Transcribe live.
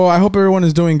Well, I hope everyone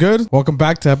is doing good. Welcome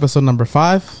back to episode number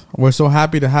 5. We're so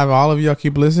happy to have all of y'all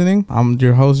keep listening. I'm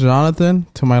your host, Jonathan.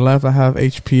 To my left, I have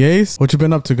HPAs. What you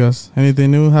been up to, Gus? Anything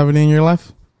new happening in your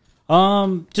life?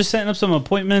 Just setting up some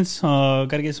appointments. Got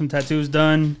to get some tattoos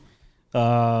done.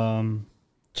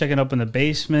 Checking up in the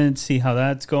basement, see how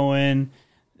that's going.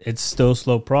 It's still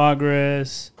slow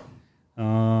progress.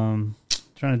 Trying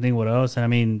to think what else. I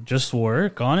mean, just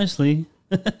work, honestly.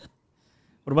 What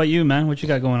about you, man? What you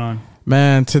got going on?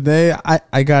 Man, today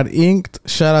I got inked.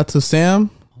 Shout out to Sam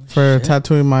for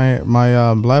tattooing my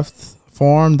left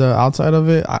forearm, the outside of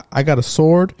it. I got a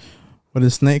sword with a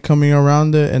snake coming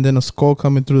around it and then a skull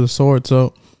coming through the sword.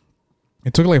 So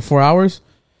it took like 4 hours,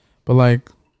 but like,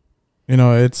 you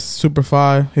know, it's super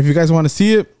fire. If you guys want to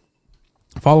see it,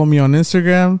 follow me on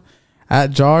Instagram at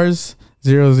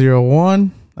jars001.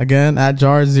 Again, at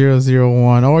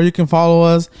jars001. Or you can follow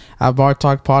us at Bar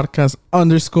Talk Podcast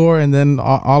 _ and then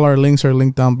all our links are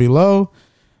linked down below.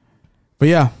 But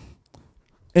yeah,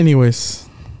 anyways,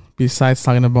 besides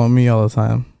talking about me all the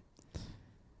time.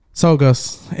 So,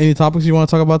 Gus, any topics you want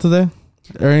to talk about today?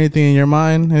 Or anything in your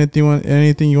mind?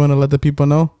 Anything you want to let the people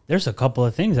know? There's a couple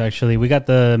of things, actually. We got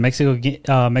the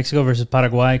Mexico versus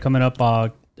Paraguay coming up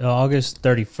August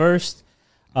 31st.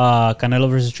 Canelo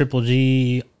versus Triple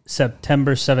G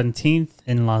September 17th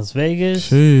in Las Vegas.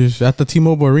 Sheesh, at the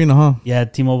T-Mobile Arena, huh? Yeah,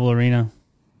 T-Mobile Arena.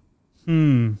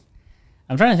 I'm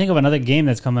trying to think of another game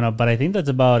that's coming up, but I think that's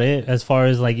about it as far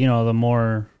as, like, you know, the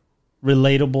more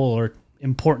relatable or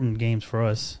important games for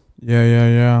us.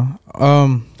 Yeah.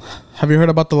 Have you heard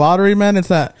about the lottery, man? It's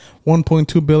at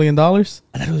 $1.2 billion. I thought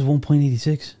it was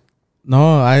 1.86.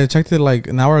 No, I checked it like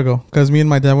an hour ago because me and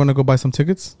my dad want to go buy some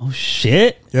tickets. Oh,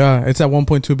 shit. Yeah, it's at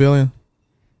 1.2 billion.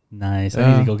 Nice. Yeah.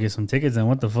 I need to go get some tickets. And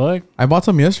what the fuck? I bought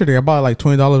some yesterday. I bought like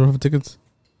 $20 worth of tickets.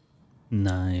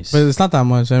 Nice. But it's not that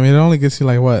much. I mean, it only gets you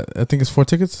like what? I think it's 4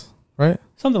 tickets, right?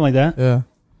 Something like that. Yeah.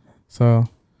 So,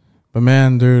 but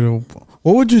man, dude,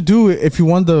 what would you do if you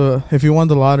won the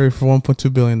lottery for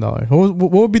 $1.2 billion?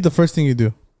 What would be the first thing you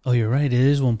do? Oh, you're right. It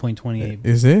is 1.28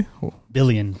 Is it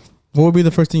billion. What would be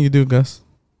the first thing you do, Gus,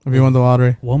 if you won the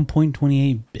lottery?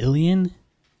 1.28 billion.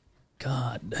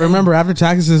 God. Remember, after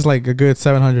taxes is like a good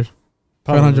 700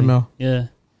 mil. Yeah.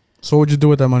 So what would you do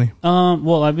with that money?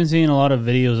 Well, I've been seeing a lot of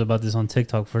videos about this on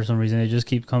TikTok for some reason. It just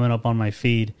keeps coming up on my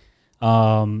feed.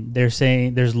 They're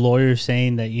saying there's lawyers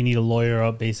saying that you need a lawyer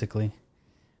up basically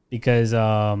because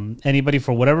anybody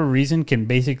for whatever reason can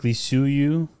basically sue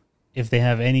you if they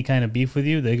have any kind of beef with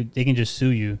you. They can just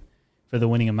sue you for the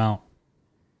winning amount.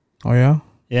 Oh yeah.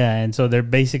 Yeah, and so they're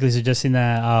basically suggesting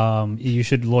that you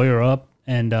should lawyer up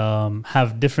and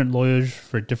have different lawyers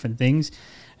for different things,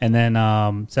 and then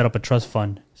set up a trust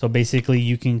fund. So basically,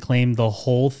 you can claim the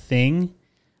whole thing,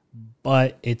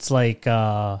 but it's like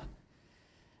I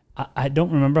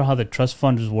don't remember how the trust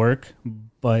funds work,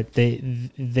 but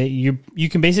you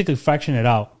can basically fraction it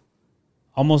out,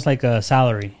 almost like a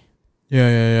salary.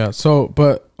 Yeah. So,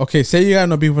 but okay, say you got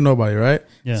no beef with nobody, right?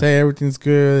 Yeah. Say everything's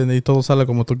good and they todo sale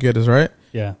como tú quieres, right?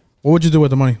 Yeah. What would you do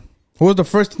with the money? What was the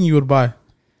first thing you would buy?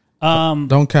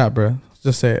 Don't cap, bro.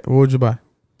 Just say it. What would you buy?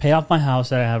 Pay off my house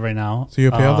that I have right now. So you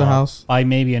pay off the house? Buy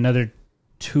maybe another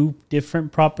 2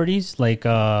 different properties, like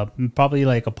probably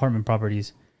like apartment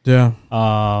properties. Yeah.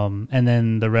 And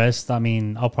then the rest, I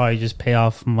mean, I'll probably just pay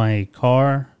off my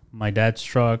car, my dad's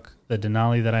truck, the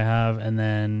Denali that I have, and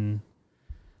then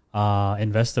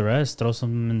invest the rest. Throw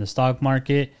some in the stock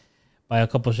market. Buy a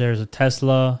couple shares of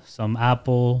Tesla, some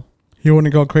Apple. You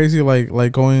wouldn't go crazy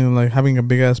like going like having a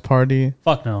big ass party?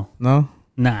 Fuck no. No?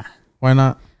 Nah. Why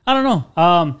not? I don't know.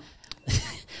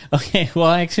 Okay, well,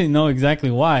 I actually know exactly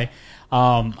why.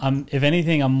 If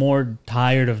anything, I'm more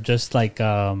tired of just like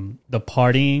the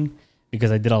partying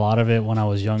because I did a lot of it when I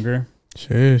was younger.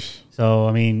 Sheesh. So,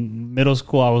 I mean, middle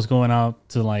school, I was going out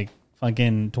to like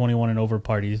fucking 21 and over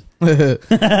parties.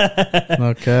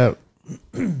 No cap.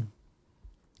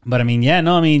 But I mean, yeah,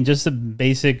 no, I mean, just the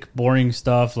basic boring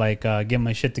stuff like get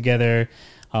my shit together.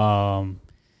 I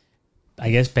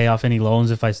guess pay off any loans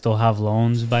if I still have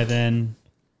loans by then.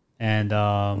 And,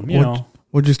 you know.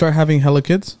 Would you start having hella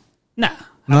kids? Nah,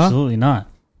 absolutely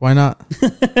not. Why not?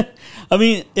 I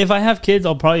mean, if I have kids,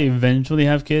 I'll probably eventually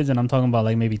have kids. And I'm talking about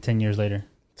like maybe 10 years later.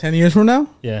 10 years from now?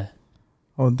 Yeah.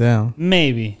 Oh, damn.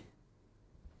 Maybe.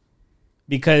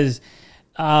 Because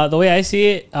the way I see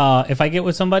it, if I get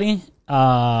with somebody,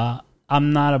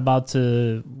 I'm not about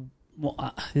to...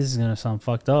 Well, this is going to sound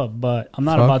fucked up, but I'm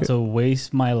not about to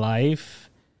waste my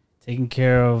life taking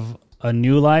care of a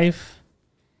new life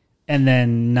and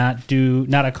then not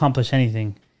accomplish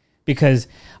anything. Because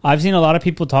I've seen a lot of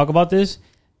people talk about this.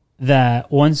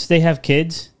 that once they have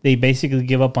kids, they basically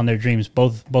give up on their dreams.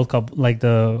 Both couple, like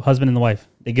the husband and the wife,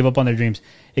 they give up on their dreams.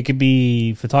 It could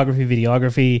be photography,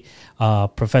 videography,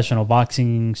 professional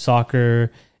boxing,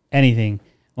 soccer, anything.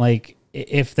 Like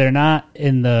if they're not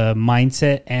in the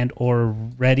mindset and or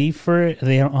ready for it,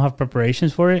 they don't have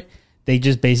preparations for it. They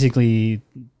just basically,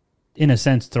 in a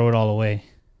sense, throw it all away.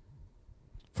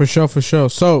 For sure, for sure.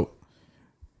 So,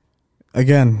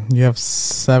 again, you have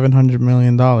 $700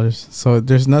 million. So,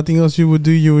 there's nothing else you would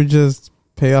do. You would just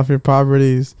pay off your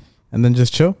properties and then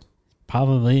just chill?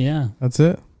 Probably, yeah. That's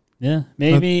it? Yeah.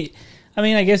 Maybe,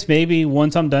 I guess maybe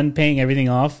once I'm done paying everything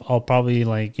off, I'll probably,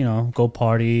 like, go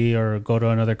party or go to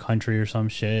another country or some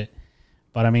shit.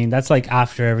 But, I mean, that's, like,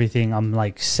 after everything, I'm,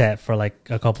 like, set for, like,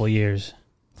 a couple of years.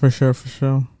 For sure, for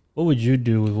sure. What would you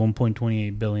do with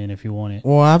 1.28 billion if you won it?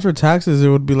 Well, after taxes, it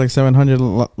would be like 700,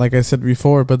 like I said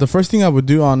before. But the first thing I would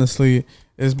do, honestly,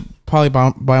 is probably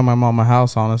buy my mom a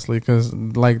house, honestly, because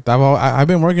like I've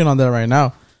been working on that right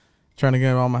now, trying to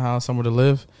get my mom a house, somewhere to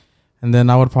live, and then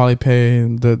I would probably pay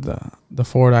the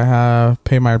Ford I have,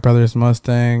 pay my brother's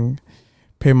Mustang,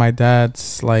 pay my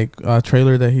dad's like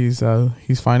trailer that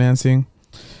he's financing,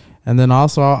 and then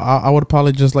also I would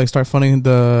probably just like start funding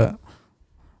the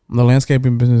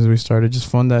landscaping business we started, just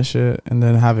fund that shit and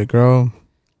then have it grow.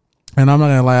 And I'm not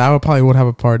gonna lie, I would have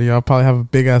a party. I'll probably have a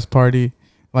big ass party,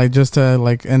 like just to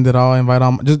like end it all, invite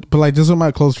all, just with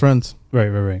my close friends.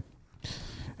 Right.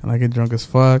 And I get drunk as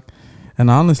fuck. And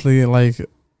honestly, like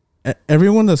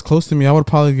everyone that's close to me, I would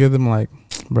probably give them like,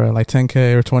 bro, like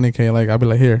 10K or 20K. Like I'd be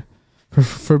like, here,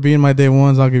 for being my day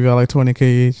ones, I'll give y'all like 20K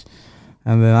each.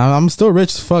 And then I'm still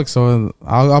rich as fuck, so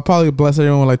I'll probably bless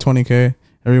everyone with like 20K.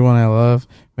 Everyone I love,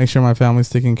 make sure my family's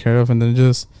taken care of, and then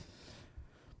just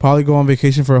probably go on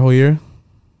vacation for a whole year.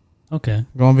 Okay.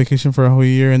 Go on vacation for a whole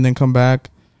year and then come back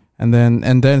and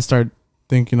then start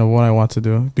thinking of what I want to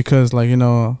do. Because like,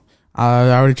 I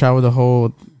already traveled the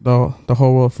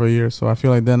whole world for a year, so I feel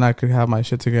like then I could have my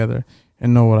shit together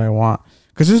and know what I want.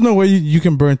 Because there's no way you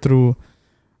can burn through,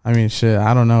 shit,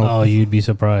 I don't know. Oh, you'd be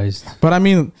surprised. But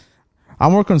I'm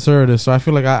more conservative, so I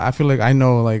feel like I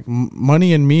know like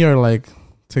money and me are like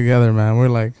together, man. We're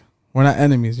not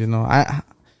enemies,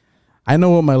 I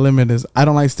know what my limit is. I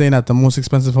don't like staying at the most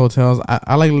expensive hotels.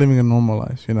 I like living a normal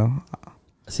life,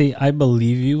 See, I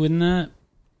believe you in that,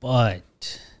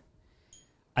 but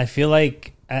I feel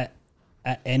like at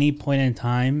any point in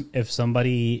time, if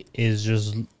somebody is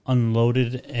just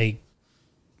unloaded a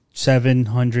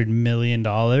 $700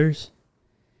 million,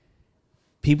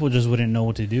 people just wouldn't know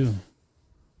what to do.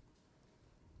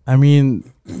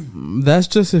 That's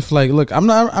just if like, look, I'm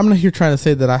not here trying to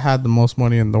say that I had the most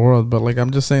money in the world, but like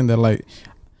I'm just saying that like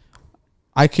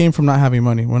I came from not having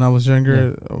money when I was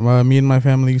younger. Yeah. Me and my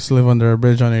family used to live under a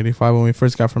bridge on 85 when we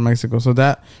first got from Mexico. So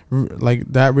that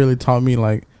really taught me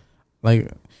like,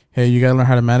 hey, you gotta learn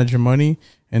how to manage your money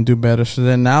and do better. So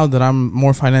then now that I'm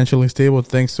more financially stable,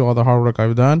 thanks to all the hard work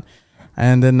I've done,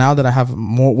 and then now that I have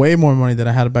way more money than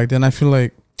I had back then, I feel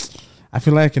like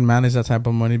I can manage that type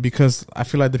of money because I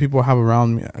feel like the people I have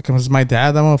around me. Because my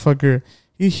dad, that motherfucker,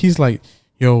 he's like,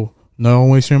 yo, don't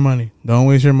waste your money. Don't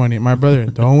waste your money. My brother,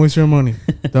 don't waste your money.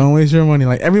 Don't waste your money.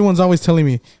 Like everyone's always telling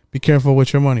me, be careful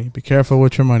with your money. Be careful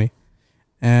with your money.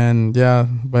 And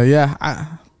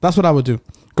that's what I would do.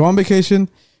 Go on vacation,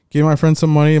 give my friends some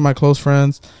money, my close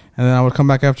friends, and then I would come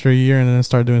back after a year and then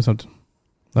start doing something.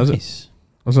 That's it.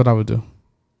 That's what I would do.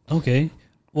 Okay.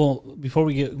 Well, before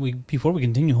we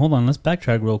continue, hold on. Let's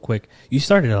backtrack real quick. You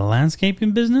started a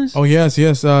landscaping business? Oh yes.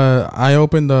 I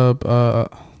opened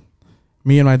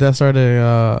me and my dad started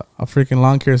a freaking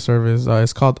lawn care service.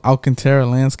 It's called Alcantara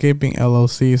Landscaping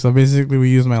LLC. So basically, we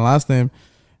use my last name,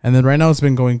 and then right now it's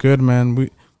been going good, man.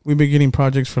 We've been getting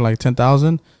projects for like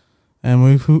 10,000, and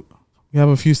we have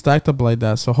a few stacked up like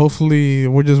that. So hopefully,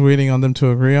 we're just waiting on them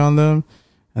to agree on them.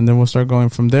 And then we'll start going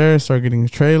from there, start getting a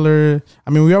trailer.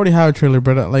 We already have a trailer,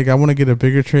 but like I want to get a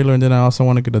bigger trailer, and then I also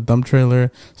want to get a dump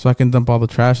trailer so I can dump all the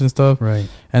trash and stuff. Right.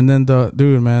 And then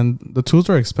the tools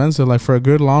are expensive. Like for a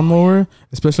good lawnmower,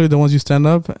 especially the ones you stand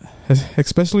up,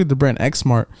 especially the brand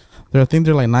X-Smart, I think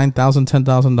they're like $9,000,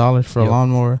 $10,000 for a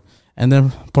lawnmower. And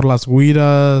then por las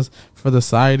guidas, for the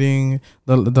siding,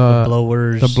 the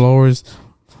blowers.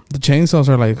 The chainsaws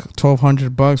are like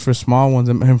 $1,200 for small ones,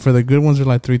 and for the good ones are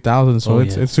like $3,000. So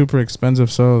it's super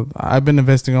expensive. So I've been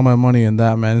investing all my money in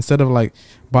that, man. Instead of like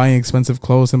buying expensive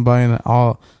clothes and buying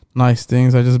all nice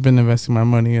things, I just been investing my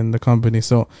money in the company.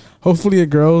 So hopefully it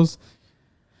grows,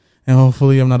 and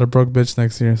hopefully I'm not a broke bitch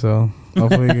next year. So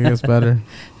hopefully it gets better.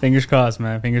 Fingers crossed,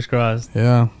 man. Fingers crossed.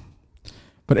 Yeah.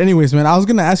 But anyways, man, I was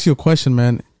gonna ask you a question,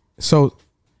 man. So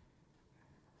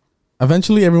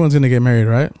eventually everyone's gonna get married,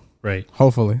 right? Right.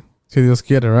 Hopefully. Si Dios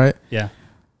quiere, right? Yeah.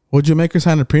 Would you make her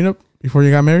sign a prenup before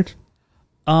you got married?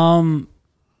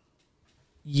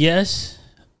 Yes,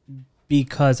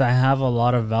 because I have a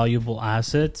lot of valuable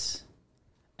assets,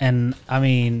 and I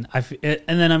mean, if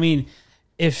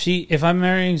I'm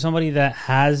marrying somebody that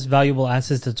has valuable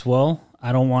assets as well,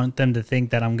 I don't want them to think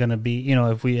that I'm gonna be,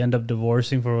 if we end up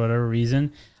divorcing for whatever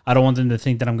reason, I don't want them to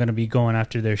think that I'm gonna be going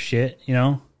after their shit.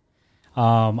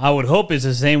 I would hope it's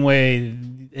the same way.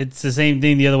 It's the same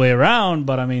thing the other way around,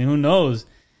 but I mean, who knows?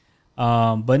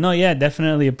 But no, yeah,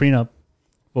 definitely a prenup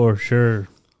for sure.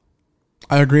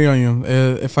 I agree on you.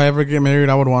 If I ever get married,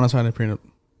 I would want to sign a prenup.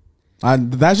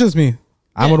 That's just me.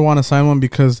 I would want to sign one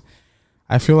because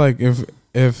I feel like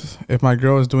if my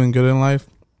girl is doing good in life,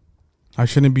 I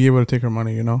shouldn't be able to take her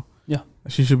money. Yeah,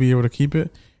 she should be able to keep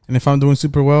it. And if I'm doing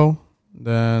super well,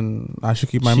 then I should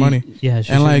keep my money. Yeah,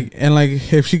 and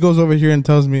if she goes over here and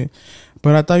tells me,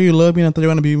 but I thought you loved me and I thought you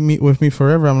want to be with me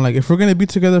forever. I'm like, if we're gonna be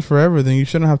together forever, then you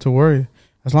shouldn't have to worry.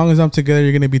 As long as I'm together,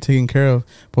 you're going to be taken care of.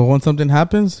 But once something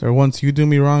happens, or once you do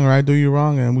me wrong or I do you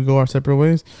wrong and we go our separate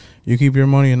ways, you keep your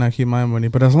money and I keep my money.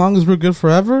 But as long as we're good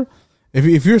forever,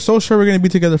 if you're so sure we're going to be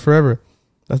together forever,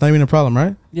 that's not even a problem,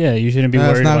 right? Yeah, you shouldn't be worried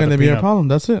about it. That's not going to be a problem.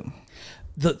 That's it.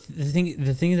 The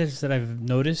thing that I've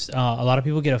noticed, a lot of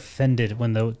people get offended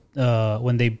when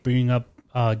they bring up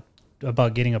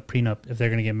about getting a prenup if they're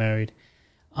going to get married.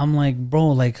 I'm like, bro,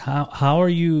 like how are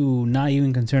you not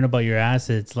even concerned about your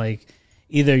assets? Like,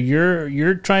 either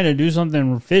you're trying to do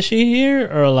something fishy here,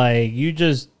 or like you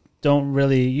just don't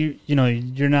really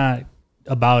you're not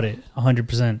about it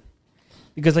 100%.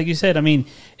 Because like you said, I mean,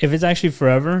 if it's actually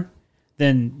forever,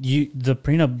 then the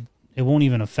prenup, it won't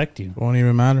even affect you. It won't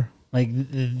even matter. Like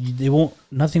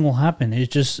nothing will happen.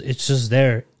 It's just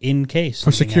there in case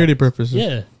for security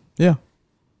purposes. Yeah.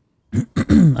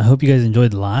 I hope you guys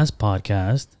enjoyed the last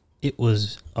podcast. It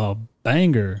was a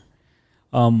banger.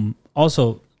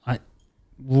 Also,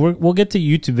 we'll get to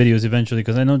YouTube videos eventually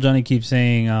because I know Johnny keeps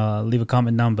saying leave a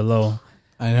comment down below.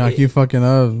 I know I keep fucking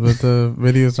up, but the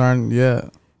videos aren't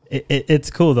yet. It's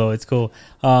cool though. It's cool.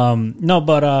 No,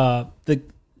 but I've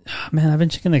been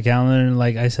checking the calendar, and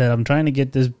like I said, I'm trying to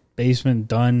get this basement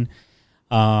done.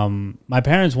 My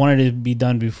parents wanted it to be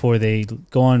done before they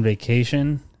go on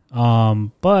vacation, but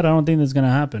I don't think that's gonna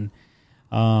happen.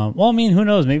 Well, I mean, who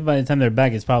knows? Maybe by the time they're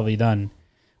back, it's probably done.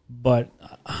 But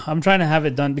I'm trying to have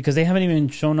it done because they haven't even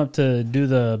shown up to do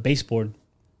the baseboard.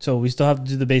 So we still have to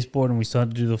do the baseboard and we still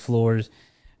have to do the floors.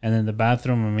 And then the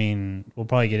bathroom, I mean, we'll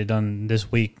probably get it done this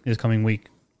coming week.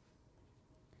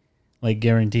 Like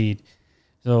guaranteed.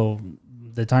 So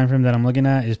the time frame that I'm looking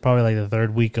at is probably like the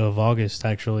third week of August,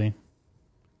 actually.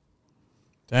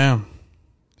 Damn.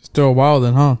 Still a while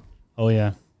then, huh? Oh,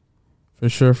 yeah. For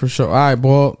sure. All right,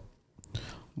 well,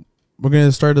 we're going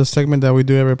to start the segment that we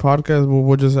do every podcast.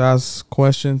 We'll just ask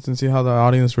questions and see how the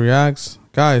audience reacts.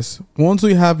 Guys, once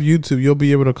we have YouTube, you'll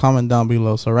be able to comment down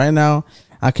below. So right now,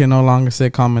 I can no longer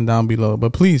say comment down below.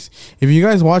 But please, if you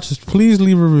guys watch this, please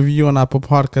leave a review on Apple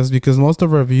Podcasts because most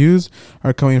of our views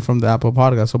are coming from the Apple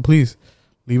Podcast. So please,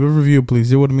 leave a review,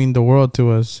 please. It would mean the world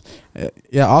to us.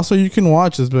 Yeah, also, you can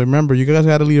watch us. But remember, you guys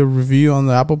got to leave a review on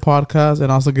the Apple Podcast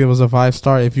and also give us a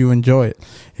 5-star if you enjoy it.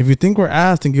 If you think we're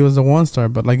ass, then give us a 1-star.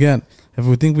 But again, if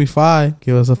we think we fine,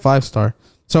 give us a 5-star.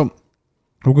 So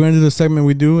we're going to do the segment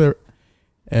we do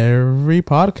every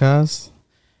podcast.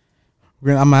 I'm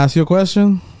going to ask you a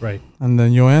question. Right. And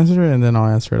then you'll answer it, and then I'll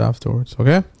answer it afterwards.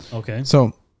 Okay? Okay.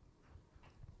 So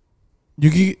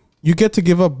you get to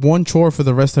give up one chore for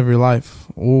the rest of your life.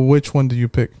 Which one do you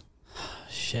pick?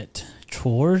 Shit.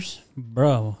 Chores?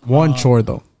 Bro. One chore,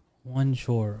 though. One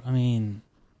chore. I mean,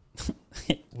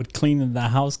 would cleaning the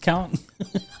house count?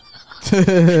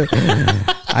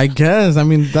 I guess. I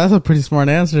mean, that's a pretty smart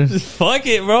answer. Fuck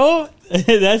it, bro.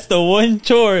 That's the one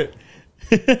chore.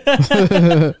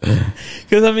 Because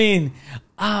I mean,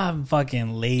 I'm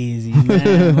fucking lazy,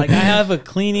 man. Like, I have a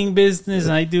cleaning business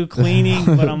and I do cleaning,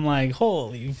 but I'm like,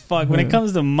 holy fuck. When it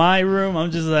comes to my room,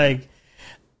 I'm just like,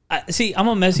 I'm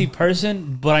a messy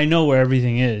person, but I know where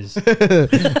everything is.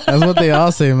 That's what they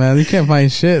all say, man. You can't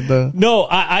find shit though. No,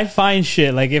 I find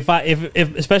shit. Like if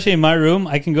especially in my room,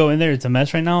 I can go in there. It's a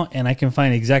mess right now, and I can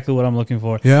find exactly what I'm looking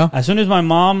for. Yeah. As soon as my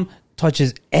mom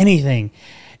touches anything,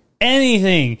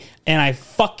 and I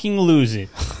fucking lose it.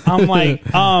 I'm like,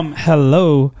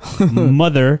 hello,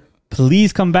 mother.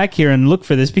 Please come back here and look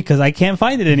for this because I can't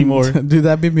find it anymore. Dude,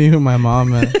 that be me with my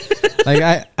mom, man.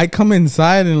 Like I come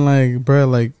inside and like, bro,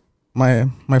 like my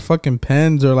fucking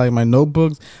pens or like my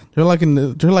notebooks, they're like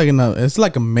it's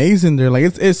like amazing. They're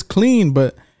like it's clean,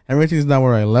 but everything's not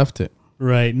where I left it.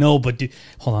 Right. No, but dude,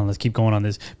 hold on. Let's keep going on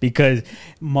this because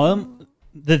mom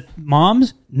the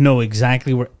moms know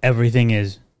exactly where everything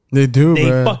is. They do, They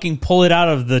bro. fucking pull it out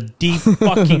of the deep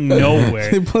fucking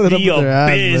nowhere. They pull it the up with their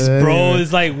abyss, ass, bro. anyway.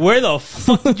 It's like, where the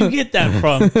fuck did you get that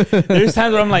from? There's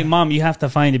times where I'm like, Mom, you have to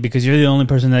find it because you're the only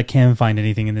person that can find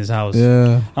anything in this house.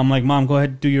 Yeah. I'm like, Mom, go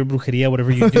ahead, do your brujeria,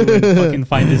 whatever you do, and fucking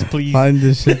find this, please. Find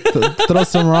this shit. Throw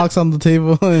some rocks on the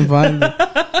table and find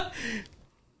it.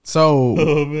 So,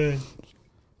 Oh, man.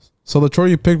 so the chore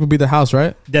you picked would be the house,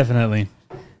 right? Definitely.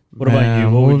 What Man, about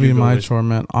you? What would you be go my with? chore,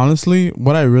 man? Honestly,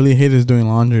 what I really hate is doing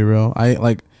laundry, bro.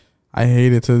 I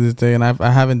hate it to this day, and I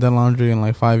haven't done laundry in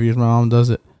like 5 years. My mom does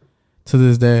it to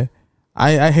this day.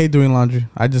 I hate doing laundry.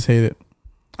 I just hate it.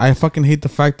 I fucking hate the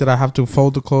fact that I have to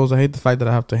fold the clothes. I hate the fact that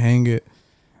I have to hang it.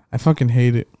 I fucking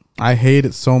hate it. I hate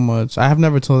it so much. I have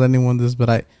never told anyone this, but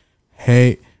I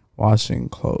hate washing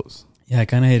clothes. Yeah, I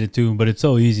kind of hate it too, but it's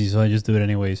so easy, so I just do it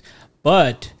anyways.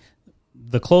 But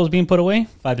the clothes being put away,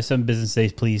 5 to 7 business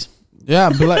days, please.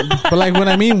 Yeah, but like when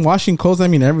I mean washing clothes, I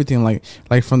mean everything.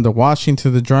 Like from the washing to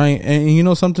the drying. And you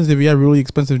know, sometimes if you have really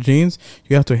expensive jeans,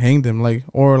 you have to hang them.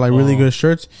 Or really good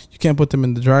shirts, you can't put them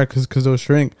in the dryer because they'll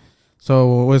shrink.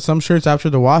 So with some shirts after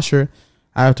the washer,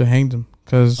 I have to hang them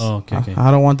because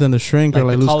I don't want them to shrink or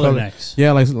like lose color. Necks.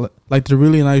 Yeah, like the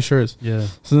really nice shirts. Yeah.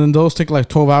 So then those take like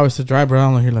 12 hours to dry, bro.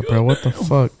 I'm like, bro, what the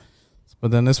fuck?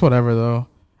 But then it's whatever though.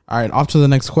 All right, off to the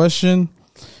next question.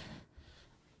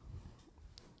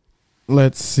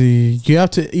 Let's see. You have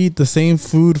to eat the same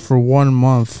food for 1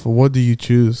 month. What do you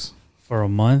choose? For a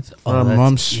month? For a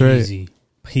month straight. Easy.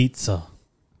 Pizza.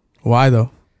 Why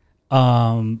though?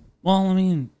 Well, I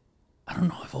mean, I don't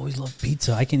know. I've always loved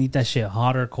pizza. I can eat that shit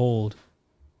hot or cold.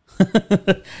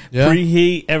 Yeah.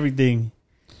 Preheat everything.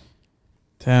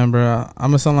 Damn, bro.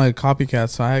 I'm gonna sound like a copycat,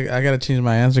 so I gotta change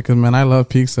my answer because man, I love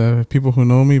pizza. People who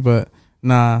know me, but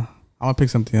nah, I'm gonna pick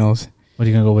something else. What are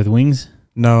you gonna go with? Wings?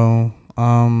 No.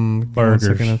 Burgers. 1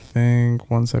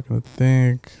 second to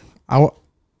think. I would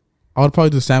probably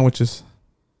do sandwiches.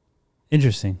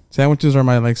 Interesting. Sandwiches are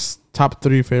my like top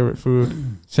 3 favorite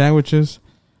food. Sandwiches.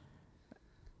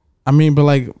 I mean,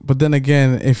 but then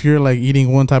again, if you're like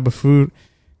eating one type of food,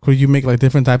 could you make like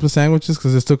different types of sandwiches?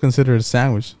 Because it's still considered a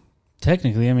sandwich.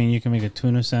 Technically, I mean, you can make a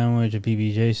tuna sandwich, a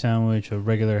PBJ sandwich, a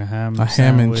regular ham A sandwich,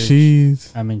 ham and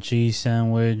cheese. ham and cheese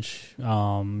sandwich.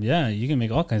 Yeah, you can make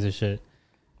all kinds of shit.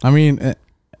 I mean,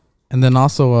 and then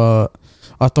also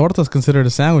a torta is considered a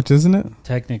sandwich, isn't it?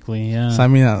 Technically, yeah. So I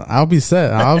mean, I'll be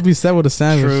set. I'll be set with a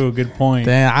sandwich. True, good point.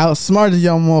 Damn, I outsmarted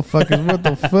y'all motherfuckers. What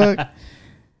the fuck?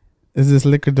 Is this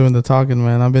liquor doing the talking,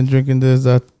 man? I've been drinking this,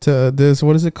 this,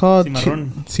 what is it called?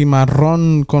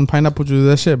 Cimarron con pineapple juice.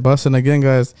 That shit busting again,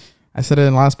 guys. I said it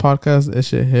in the last podcast. That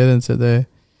shit hitting today.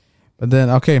 But then,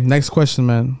 okay, next question,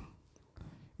 man.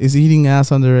 Is eating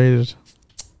ass underrated?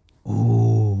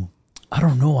 Ooh. I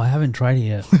don't know. I haven't tried it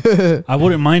yet. I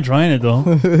wouldn't mind trying it, though.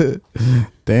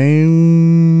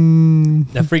 Dang.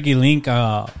 That freaky Link,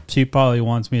 she probably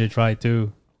wants me to try,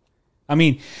 too. I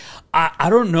mean, I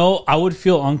don't know. I would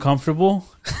feel uncomfortable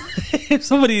if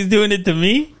somebody's doing it to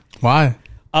me. Why?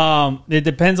 It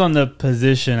depends on the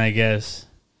position, I guess.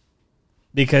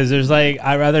 Because there's like,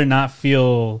 I'd rather not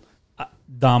feel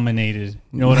dominated.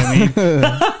 You know what I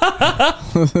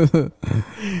mean?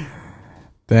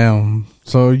 Damn.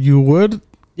 So you would?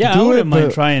 Yeah, I wouldn't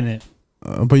mind trying it.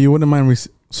 But you wouldn't mind.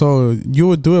 So you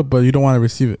would do it, but you don't want to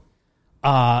receive it.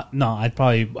 No, I'd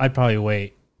probably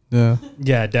wait. Yeah.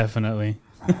 Yeah, definitely.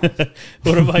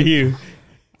 What about you?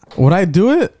 Would I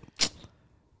do it?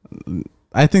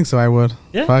 I think so. I would.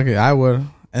 Yeah. Fuck it. I would.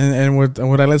 And would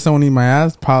I let someone eat my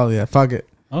ass? Probably. Yeah. Fuck it.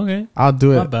 Okay. I'll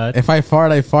do it. Not bad. If I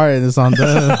fart, I fart. And it's on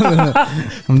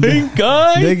Pink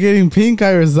eye? They're getting pink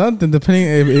eye or something. Depending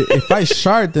if I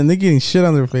shart, then they're getting shit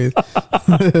on their face.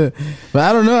 But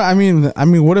I don't know. I mean,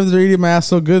 what if they're eating my ass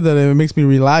so good that it makes me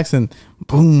relax and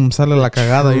boom, sale la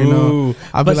cagada, you know?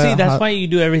 But see, that's why you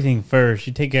do everything first.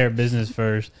 You take care of business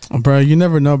first. Bro, you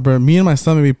never know, bro. Me and my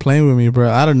son be playing with me, bro.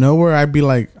 Out of nowhere, I'd be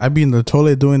in the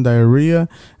toilet doing diarrhea,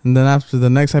 and then after the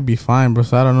next, I'd be fine, bro.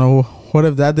 So I don't know. What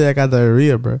if that day I got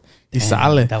diarrhea, bro?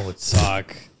 Damn, that would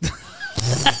suck.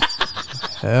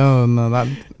 Hell no,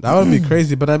 that would be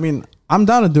crazy. But I mean, I'm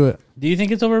down to do it. Do you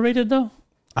think it's overrated though?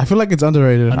 I feel like it's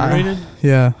underrated. Underrated?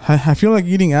 I feel like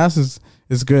eating ass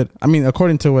is good. I mean,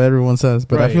 according to what everyone says,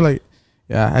 but right. I feel like,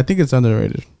 I think it's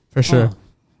underrated for sure. Huh.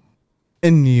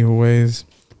 Anyways,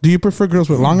 do you prefer girls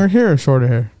with longer hair or shorter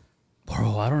hair?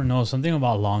 Bro, I don't know. Something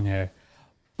about long hair,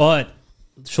 but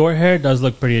short hair does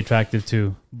look pretty attractive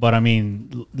too. But I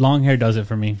mean, long hair does it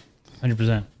for me,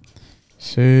 100%.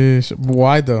 Sheesh.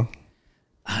 Why though?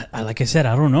 Like I said,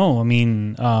 I don't know. I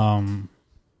mean,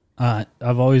 I've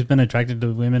always been attracted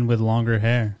to women with longer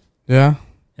hair. Yeah.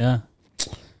 Yeah.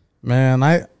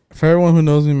 Man, for everyone who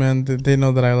knows me, man, they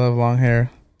know that I love long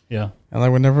hair. Yeah. And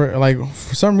like whenever, like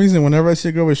for some reason, whenever I see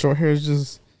a girl with short hair,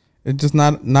 it's just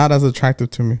not as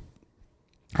attractive to me.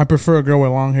 I prefer a girl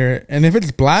with long hair, and if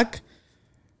it's black,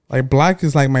 like black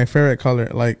is like my favorite color.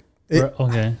 Like,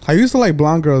 okay. I used to like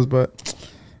blonde girls, but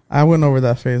I went over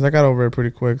that phase. I got over it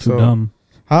pretty quick. Too dumb.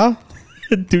 Huh?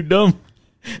 Too dumb.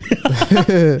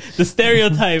 The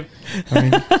stereotype.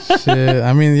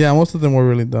 I mean, yeah, most of them were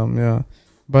really dumb. Yeah.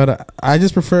 But I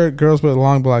just prefer girls with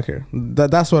long black hair.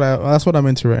 That's what I'm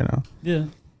into right now. Yeah.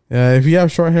 Yeah. If you have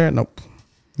short hair, nope.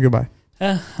 Goodbye.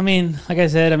 I mean, like I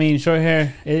said, short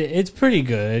hair, it's pretty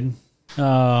good.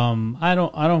 I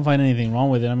don't find anything wrong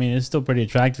with it. I mean, it's still pretty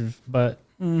attractive. But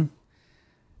the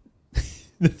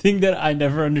thing that I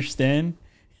never understand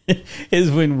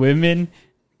is when women,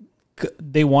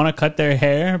 they want to cut their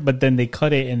hair, but then they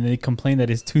cut it and they complain that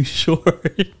it's too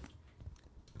short.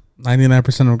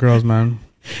 99% of girls, man.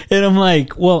 And I'm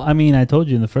like, well, I mean, I told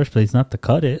you in the first place not to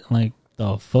cut it. Like,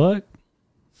 the fuck?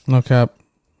 No cap.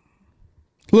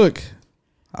 Look,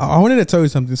 I wanted to tell you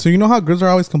something. So you know how girls are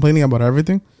always complaining about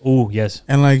everything? Oh, yes.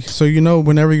 And like, so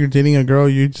whenever you're dating a girl,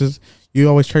 you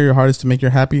always try your hardest to make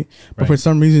her happy, but for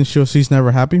some reason she's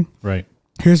never happy. Right.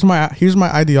 Here's my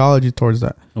ideology towards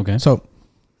that. Okay. So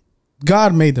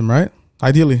God made them, right?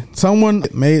 Ideally, someone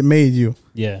made you.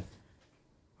 Yeah.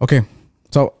 Okay.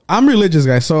 So I'm religious,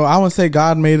 guys. So I would say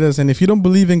God made us, and if you don't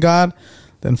believe in God,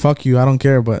 then fuck you. I don't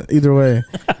care. But either way,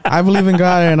 I believe in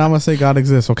God, and I'm gonna say God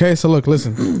exists. Okay. So look,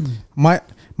 listen. My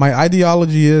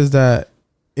ideology is that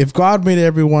if God made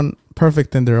everyone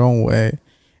perfect in their own way,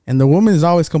 and the woman is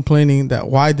always complaining that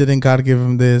why didn't God give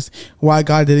him this? Why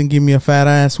God didn't give me a fat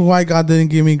ass? Why God didn't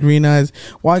give me green eyes?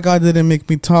 Why God didn't make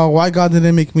me tall? Why God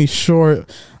didn't make me short?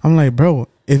 I'm like, bro,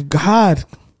 if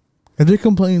they're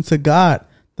complaining to God,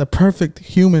 the perfect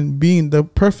human being, the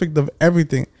perfect of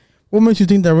everything, what makes you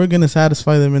think that we're going to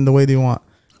satisfy them in the way they want?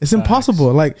 It's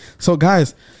impossible. Like, so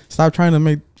guys, stop trying to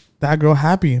make that girl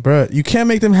happy, bro. You can't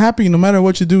make them happy no matter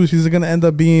what you do. She's going to end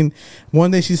up being, one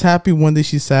day she's happy, one day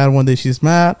she's sad, one day she's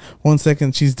mad, 1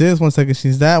 second she's this, 1 second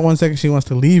she's that, 1 second she wants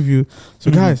to leave you. So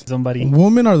guys,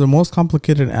 women are the most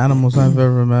complicated animals I've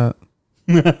ever met.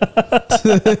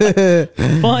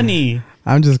 Funny.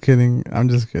 I'm just kidding.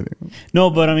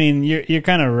 No, but I mean, you're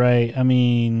kind of right. I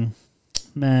mean,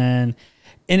 man,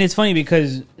 and it's funny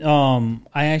because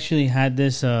I actually had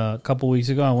this a couple weeks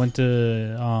ago. I went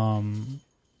to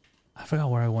I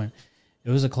forgot where I went. It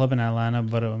was a club in Atlanta,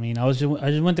 but I mean, I just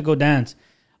went to go dance.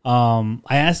 I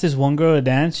asked this one girl to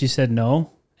dance. She said no,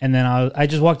 and then I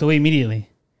just walked away immediately.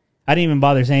 I didn't even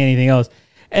bother saying anything else.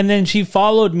 And then she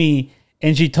followed me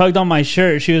and she tugged on my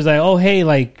shirt. She was like, "Oh, hey,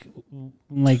 like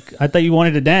I thought you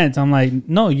wanted to dance." I'm like,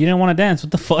 "No, you didn't want to dance.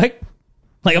 What the fuck?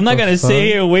 Like, I'm not gonna sit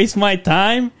here and waste my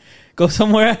time. Go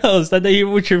somewhere else. I thought you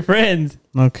were with your friends."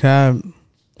 Okay,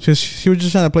 she was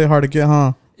just trying to play hard to get,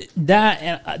 huh?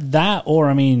 That, or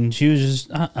I mean, she was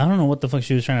just I don't know what the fuck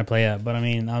she was trying to play at, but I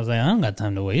mean, I was like, I don't got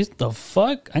time to waste. The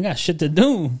fuck, I got shit to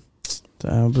do.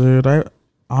 Damn, dude.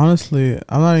 Honestly,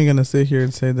 I'm not even gonna sit here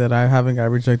and say that I haven't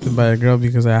got rejected by a girl,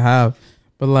 because I have.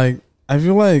 But like, I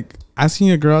feel like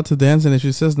asking a girl out to dance, and if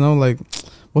she says no, like,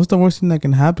 what's the worst thing that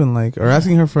can happen? Like, or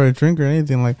asking her for a drink or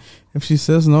anything. Like, if she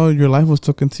says no, your life will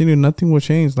still continue. Nothing will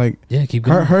change. Like, yeah, keep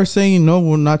going. Her saying no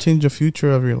will not change the future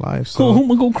of your life. So, I'm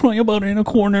gonna go cry about it in a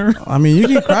corner. I mean, you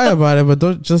can cry about it, but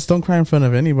don't cry in front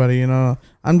of anybody. You know,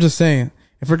 I'm just saying,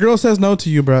 if a girl says no to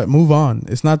you, bro, move on.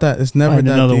 It's not that. It's never Find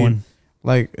that another deep. one.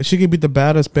 Like, she could be the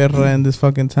baddest perra in this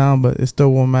fucking town, but it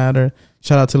still won't matter.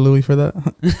 Shout out to Louis for that.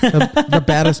 the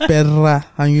baddest perra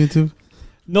on YouTube.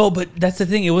 No, but that's the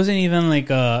thing. It wasn't even like,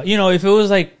 if it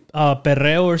was like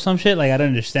perreo or some shit, like, I'd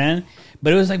understand.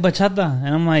 But it was like bachata,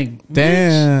 and I'm like,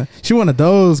 damn, she one of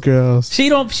those girls. She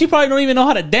probably don't even know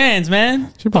how to dance,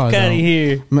 man. She probably Fuck out of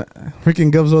here.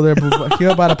 Freaking Gubs over there. He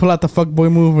about to pull out the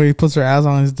fuckboy move where he puts her ass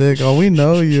on his dick. Oh, we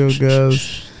know you,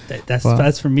 Gubs.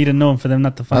 That's for me to know and for them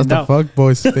not to find out. That's the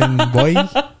fuckboy spin, boy.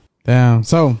 Damn.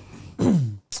 So,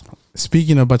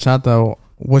 speaking of bachata,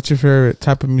 what's your favorite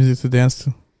type of music to dance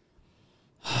to?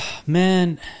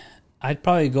 Man, I'd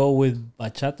probably go with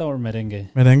bachata or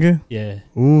merengue. Merengue? Yeah.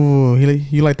 Ooh,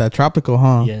 you like that tropical,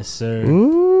 huh? Yes, sir.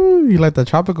 Ooh, you like that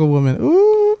tropical woman.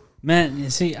 Ooh. Man, you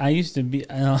see, I used to be.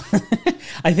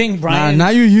 I think Brian. Now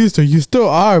you used to. You still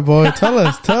are, boy. Tell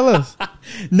us.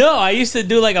 No, I used to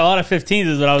do like a lot of 15s.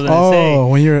 Is what I was gonna say. Oh,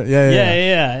 when you're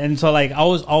yeah. And so like I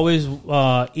was always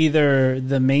either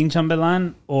the main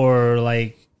chambelan or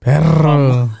like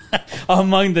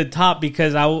among the top,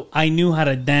 because I knew how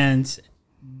to dance.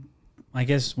 I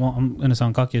guess, well, I'm gonna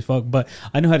sound cocky as fuck, but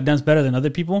I knew how to dance better than other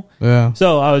people. Yeah.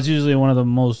 So I was usually one of the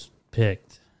most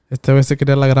picked. Este güey se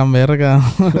quería la gran verga.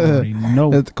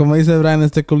 No. Como dice Brian,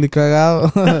 este culi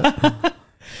cagado.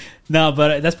 No,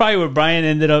 but that's probably where Brian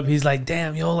ended up. He's like,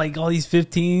 damn, yo, like all these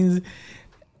 15s.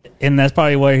 And that's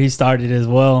probably where he started as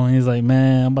well. And he's like,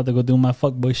 man, I'm about to go do my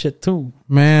fuckboy shit too.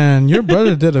 Man, your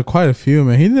brother did quite a few,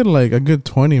 man. He did like a good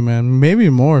 20, man. Maybe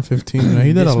more, 15. Man.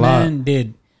 He did a lot. This man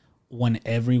did one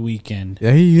every weekend.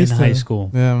 Yeah, he used in to. high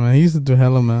school. Yeah, man. He used to do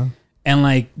hella, man. And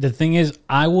like the thing is,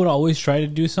 I would always try to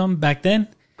do something back then.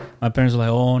 My parents were like,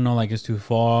 "Oh no, like it's too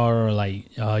far, or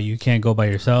like you can't go by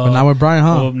yourself." But now with Brian,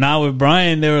 huh? Well, now with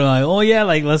Brian, they were like, "Oh yeah,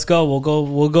 like let's go.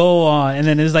 We'll go." And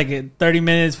then it's like 30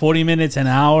 minutes, 40 minutes, an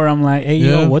hour. I'm like, "Hey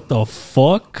yo, what the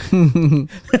fuck?"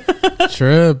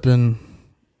 Tripping.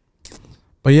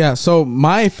 But yeah, so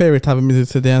my favorite type of music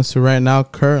to dance to right now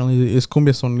currently is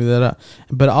cumbia sonidera.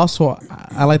 But also,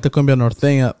 I like the cumbia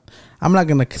norteña. I'm not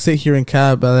going to sit here and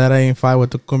cap that I ain't fight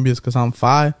with the cumbias because I'm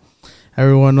five.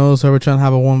 Everyone knows whoever trying to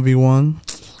have a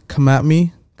 1v1, come at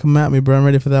me, bro. I'm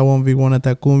ready for that 1v1 at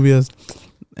that cumbias.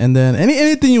 And then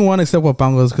anything you want except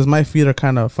guapangos because my feet are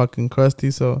kind of fucking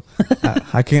crusty, so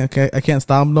I can't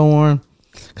stop no more.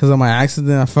 Because of my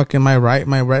accident, my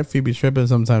right feet be tripping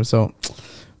sometimes. So,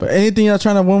 but anything y'all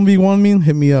trying to 1v1 me,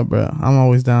 hit me up, bro. I'm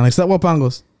always down. Except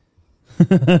guapangos.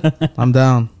 I'm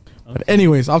down. Okay. But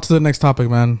anyways, off to the next topic,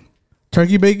 man.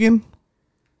 Turkey bacon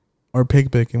or pig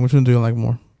bacon? Which one do you like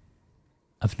more?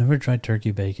 I've never tried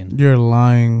turkey bacon. You're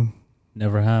lying.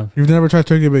 Never have. You've never tried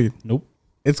turkey bacon? Nope.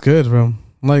 It's good, bro.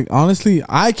 Like, honestly,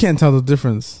 I can't tell the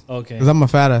difference. Okay. Because I'm a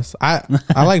fat ass. I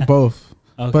like both.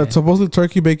 Okay. But supposedly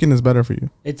turkey bacon is better for you.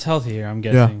 It's healthier, I'm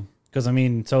guessing. Because, I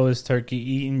mean, so is turkey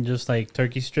eating just like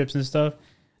turkey strips and stuff.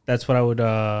 That's what I would,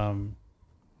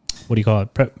 what do you call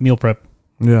it? Meal prep.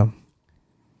 Yeah.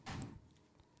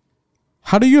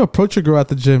 How do you approach a girl at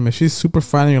the gym? If she's super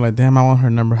fine and you're like, damn, I want her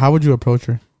number. How would you approach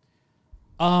her?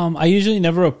 I usually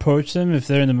never approach them if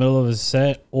they're in the middle of a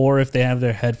set or if they have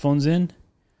their headphones in.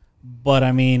 But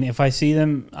I mean, if I see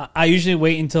them, I usually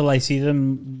wait until I see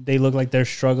them. They look like they're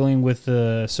struggling with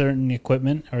certain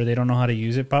equipment or they don't know how to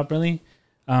use it properly.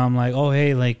 Like, oh,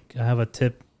 hey, like I have a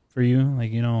tip for you.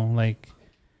 Like, you know, like,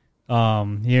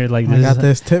 here, like this. I got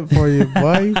this tip for you,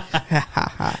 boy.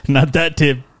 Not that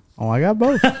tip. Oh, I got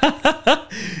both.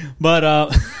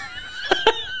 But,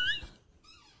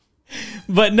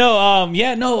 but no,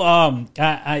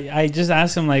 I just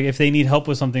asked them like if they need help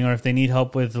with something or if they need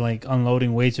help with like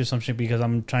unloading weights or something because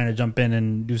I'm trying to jump in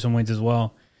and do some weights as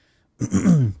well.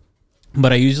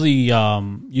 But I usually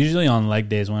on leg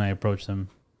days when I approach them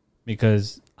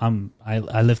because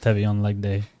I lift heavy on leg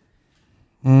day.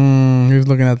 He's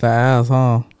looking at the ass,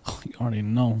 huh? Oh, you already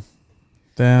know.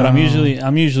 Damn. But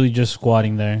I'm usually just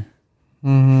squatting there.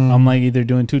 Mm-hmm. I'm like either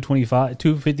doing 225,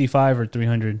 255 or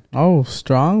 300. Oh,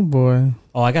 strong boy.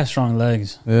 Oh, I got strong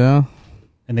legs. Yeah.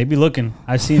 And they be looking.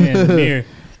 I seen it in the mirror.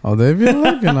 Oh, they be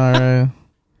looking all right.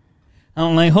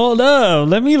 I'm like, hold up,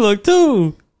 let me look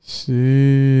too.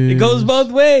 Jeez. It goes both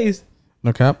ways.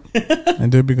 No cap. I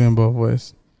do be going both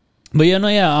ways. But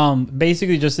yeah,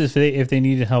 basically just if they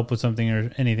needed help with something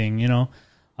or anything, you know,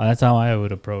 that's how I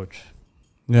would approach.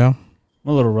 Yeah.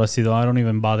 I'm a little rusty though. I don't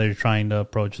even bother trying to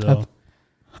approach though.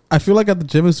 I feel like at the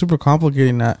gym it's super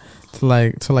complicating that to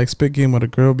like spit game with a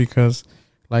girl because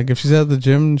like if she's at the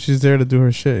gym she's there to do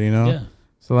her shit, you know. Yeah.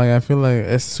 So like I feel like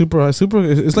it's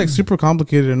like super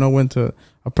complicated to know when to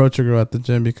approach a girl at the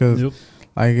gym because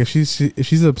like if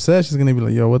she's upset she's gonna be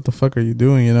like, yo, what the fuck are you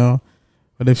doing, you know?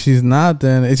 But if she's not,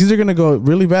 then it's either gonna go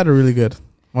really bad or really good.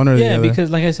 One or the other.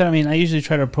 Because like I said, I mean, I usually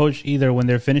try to approach either when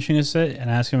they're finishing a set and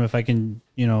ask them if I can,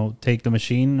 you know, take the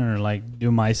machine or like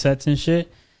do my sets and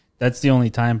shit. That's the only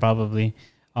time probably.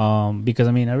 Because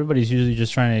I mean, everybody's usually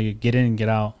just trying to get in and get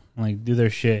out, like do their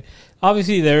shit.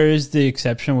 Obviously, there is the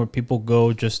exception where people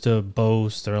go just to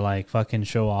boast or like fucking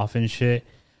show off and shit.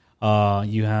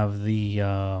 You have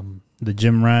the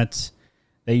gym rats.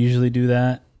 They usually do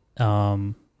that.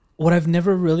 What I've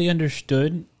never really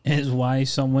understood is why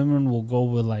some women will go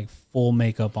with like full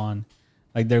makeup on.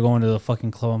 Like they're going to the fucking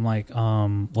club. I'm like,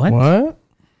 what? What?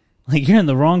 Like you're in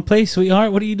the wrong place,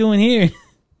 sweetheart. What are you doing here?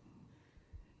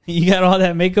 You got all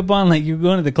that makeup on like you're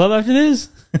going to the club after this?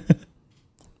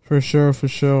 For sure.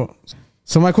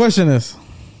 So my question is,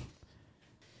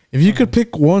 if you could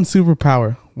pick one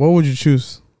superpower, what would you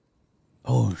choose?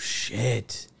 Oh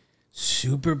shit.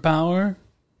 Superpower?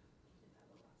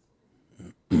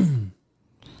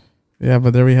 Yeah,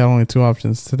 but there we have only two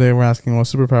options. Today we're asking what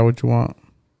superpower would you want?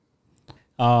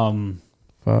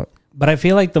 Fuck. But I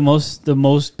feel like the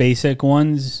most basic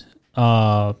ones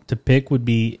to pick would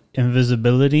be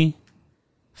invisibility,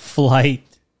 flight,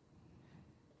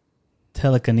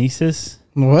 telekinesis.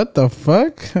 What the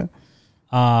fuck?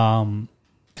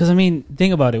 Because I mean,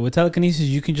 think about it. With telekinesis,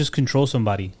 you can just control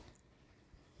somebody.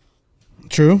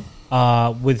 True.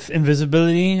 With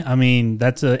invisibility, I mean,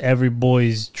 that's every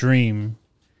boy's dream.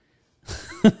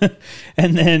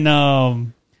 And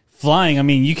then flying, I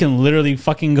mean, you can literally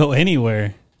fucking go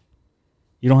anywhere.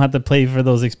 You don't have to pay for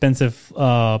those expensive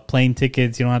plane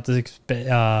tickets. You don't have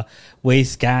to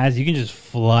waste gas. You can just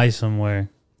fly somewhere.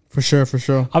 For sure, for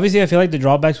sure. Obviously, I feel like the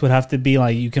drawbacks would have to be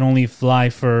like you can only fly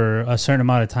for a certain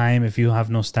amount of time if you have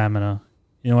no stamina.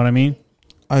 You know what I mean?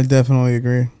 I definitely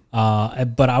agree.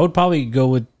 But I would probably go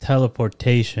with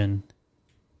teleportation.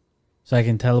 So I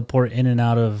can teleport in and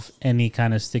out of any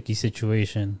kind of sticky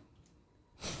situation.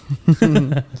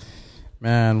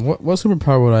 Man, what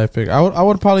superpower would I pick? I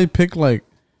would probably pick like,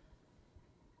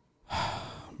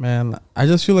 man, I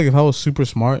just feel like if I was super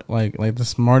smart, like the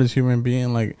smartest human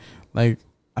being, like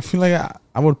I feel like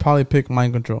I would probably pick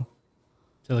mind control.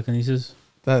 Telekinesis?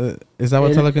 Is that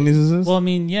what telekinesis is? Well, I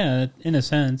mean, yeah, in a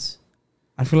sense.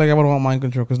 I feel like I would want mind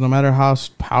control because no matter how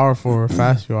powerful or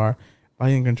fast you are, if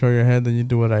I can control your head, then you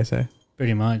do what I say.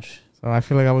 Pretty much. So I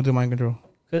feel like I would do mind control.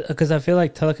 Because I feel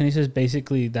like telekinesis,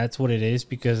 basically, that's what it is.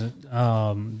 Because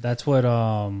that's what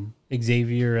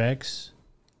Xavier X.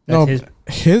 No,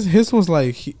 his was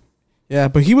like, yeah,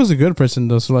 but he was a good person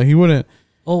though. So like he wouldn't.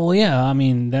 Oh well, yeah. I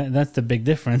mean that's the big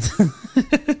difference.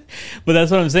 But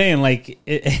that's what I'm saying. Like,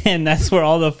 and that's where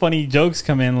all the funny jokes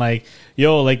come in. Like,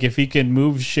 yo, like if he can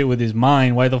move shit with his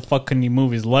mind, why the fuck couldn't he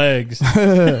move his legs?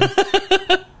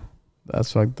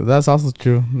 That's also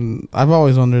true. I've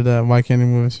always wondered that. Why can't he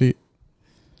move his feet?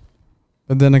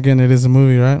 But then again, it is a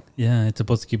movie, right? Yeah, it's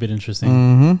supposed to keep it interesting.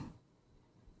 Mm-hmm.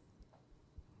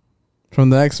 From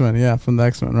the X-Men, yeah,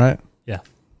 right? Yeah.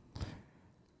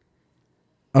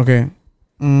 Okay.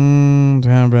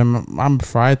 Damn, bro, I'm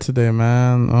fried today,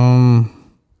 man.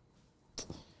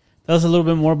 Tell us a little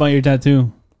bit more about your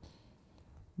tattoo.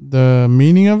 The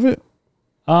meaning of it?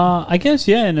 I guess,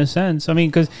 yeah, in a sense. I mean,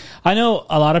 because I know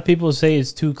a lot of people say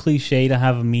it's too cliche to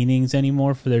have meanings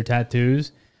anymore for their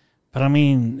tattoos. But I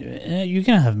mean, you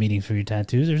can have meanings for your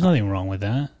tattoos. There's nothing wrong with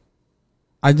that.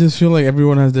 I just feel like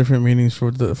everyone has different meanings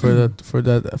for the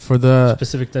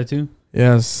specific tattoo.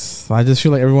 Yes, I just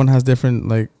feel like everyone has different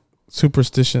like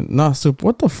superstition.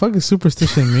 What the fuck is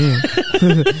superstition mean?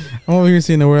 I'm over here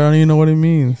saying a word I don't even know what it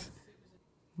means.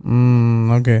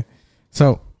 Okay,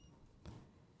 so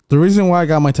the reason why I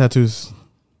got my tattoos,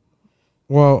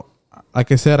 well,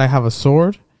 like I said, I have a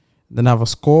sword, then I have a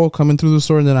skull coming through the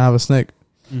sword, and then I have a snake.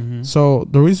 Mm-hmm. So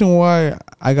the reason why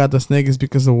I got the snake is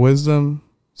because of wisdom.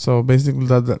 So basically,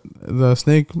 the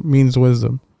snake means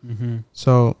wisdom. Mm-hmm.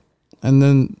 So, and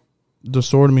then the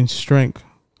sword means strength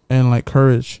and like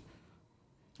courage.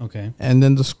 Okay. And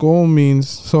then the skull means,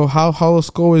 so how the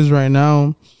skull is right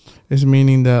now is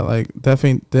meaning that like death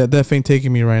ain't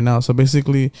taking me right now. So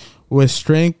basically, with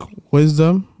strength,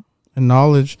 wisdom, and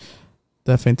knowledge,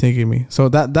 death ain't taking me. So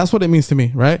that's what it means to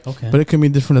me, right? Okay. But it could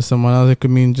mean different to someone else. It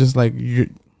could mean just like you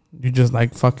just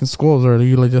like fucking skulls, or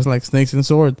you like just like snakes and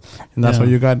swords, and that's what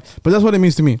you got. But that's what it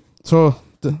means to me. So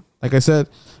like I said,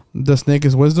 the snake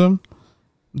is wisdom.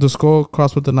 The skull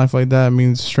crossed with the knife like that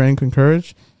means strength and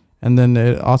courage, and then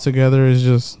it all together is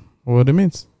just what it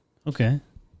means. Okay,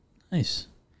 nice.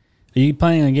 Are you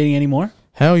planning on getting any more?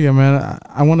 Hell yeah, man!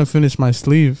 I want to finish my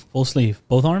sleeve. Full sleeve,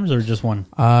 both arms or just one?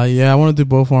 Yeah, I want to do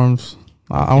both arms.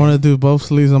 Okay. I want to do both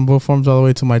sleeves on both arms all the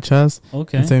way to my chest.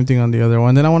 Okay. And same thing on the other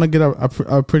one. Then I want to get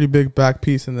a pretty big back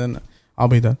piece, and then I'll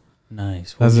be done.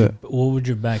 Nice. That's it. What would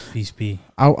your back piece be?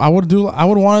 I would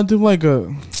want to do like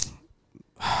a.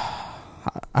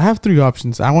 I have 3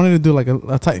 options. I wanted to do like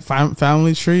a type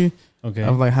family tree. Okay.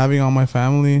 Of like having all my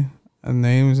family and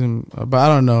names but I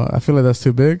don't know. I feel like that's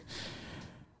too big.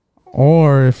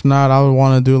 Or if not, I would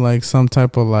want to do like some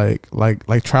type of like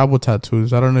tribal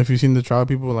tattoos. I don't know if you've seen the tribal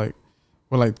people like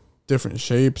with like different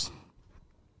shapes.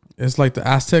 It's like the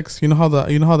Aztecs. You know how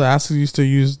the Aztecs used to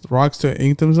use rocks to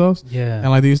ink themselves? Yeah.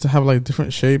 And like they used to have like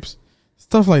different shapes.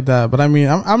 Stuff like that. But I mean,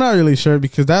 I'm not really sure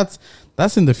because that's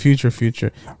in the future.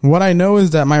 What I know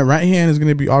is that my right hand is going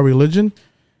to be all religion,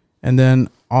 and then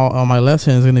all on my left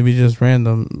hand is going to be just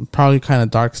random, probably kind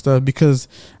of dark stuff. Because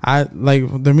I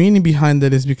like the meaning behind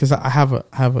it is because I have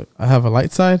a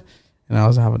light side, and I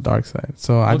also have a dark side.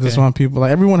 So I just want people,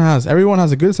 like everyone has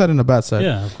a good side and a bad side.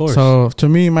 Yeah, of course. So to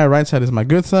me, my right side is my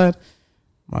good side.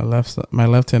 My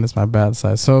left hand is my bad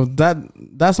side. So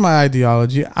that's my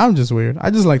ideology. I'm just weird. I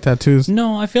just like tattoos.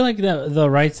 No, I feel like the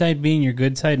right side being your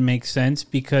good side makes sense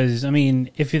because, I mean,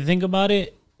 if you think about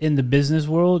it, in the business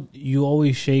world, you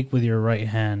always shake with your right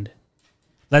hand.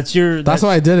 That's your. That's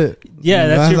why I did it. Yeah,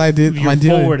 that's your, I did your my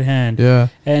forward hand. Yeah.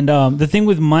 And the thing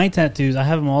with my tattoos, I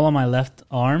have them all on my left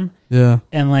arm. Yeah.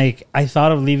 And like I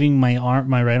thought of leaving my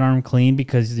right arm clean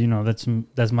because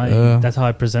that's how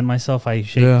I present myself. I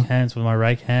shake hands with my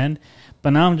right hand.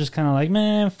 But now I'm just kind of like,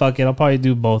 man, fuck it. I'll probably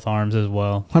do both arms as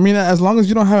well. I mean, as long as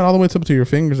you don't have it all the way up to your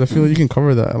fingers, I feel like you can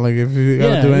cover that. Like if you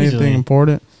gotta do anything easily.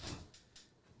 Important.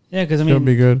 Yeah, because I mean, it'll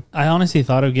be good. I honestly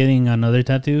thought of getting another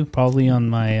tattoo, probably on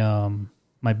my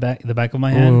my back, the back of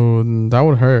my hand. Ooh, that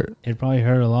would hurt. It'd probably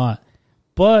hurt a lot.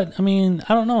 But I mean,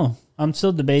 I don't know. I'm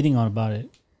still debating about it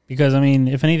because I mean,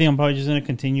 if anything, I'm probably just gonna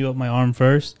continue up my arm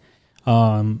first.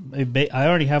 I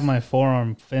already have my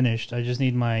forearm finished. I just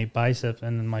need my bicep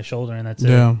and then my shoulder, and that's it.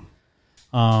 Yeah.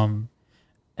 And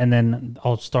then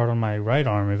I'll start on my right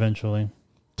arm eventually.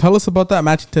 Tell us about that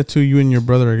matching tattoo you and your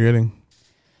brother are getting.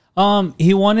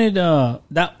 He wanted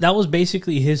that was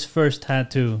basically his first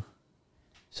tattoo.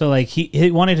 So like he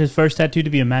wanted his first tattoo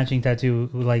to be a matching tattoo,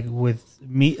 like with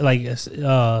me, like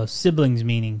siblings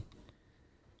meaning.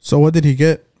 So what did he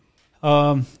get?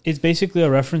 It's basically a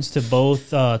reference to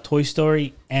both Toy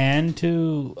Story and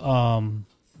to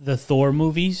the Thor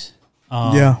movies.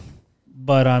 Yeah.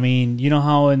 But I mean, you know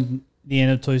how in the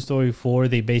end of Toy Story 4,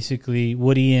 they basically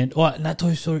Woody and not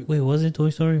Toy Story. Wait, was it Toy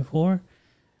Story 4?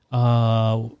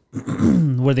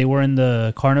 Where they were in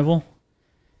the carnival.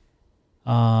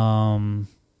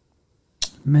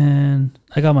 Man,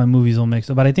 I got my movies all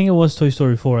mixed up, but I think it was Toy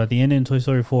Story 4 at the end in Toy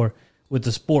Story 4 with the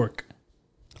spork.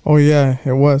 Oh yeah,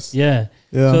 it was. Yeah.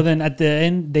 Yeah. So then at the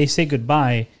end they say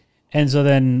goodbye, and so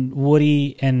then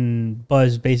Woody and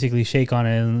Buzz basically shake on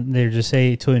it, and they just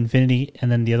say to infinity,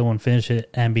 and then the other one finish it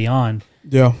and beyond.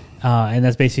 Yeah. And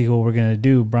that's basically what we're gonna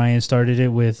do. Brian started it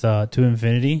with to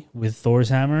infinity with Thor's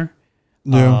hammer.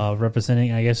 Yeah.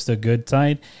 Representing, I guess, the good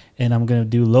side, and I'm gonna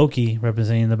do Loki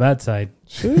representing the bad side.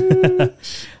 But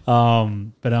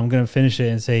I'm gonna finish it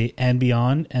and say and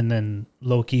beyond, and then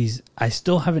Loki's. I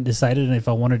still haven't decided if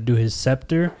I want to do his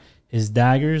scepter, his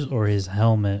daggers, or his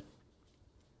helmet.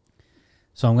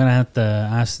 So I'm gonna have to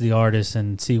ask the artist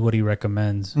and see what he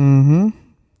recommends. Mm-hmm.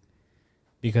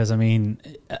 Because I mean,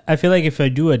 I feel like if I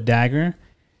do a dagger,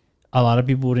 a lot of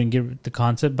people wouldn't get the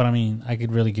concept, but I mean, I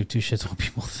could really give two shits what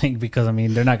people think because I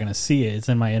mean, they're not gonna see it. It's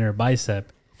in my inner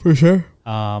bicep. For sure.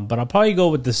 But I'll probably go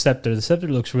with the scepter. The scepter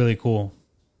looks really cool,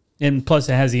 and plus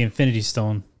it has the Infinity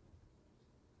Stone.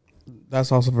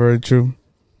 That's also very true.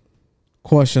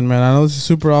 Question, man. I know this is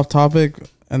super off topic,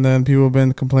 and then people have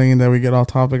been complaining that we get off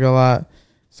topic a lot.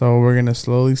 So we're gonna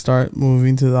slowly start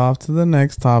moving to the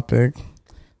next topic.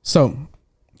 So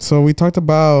we talked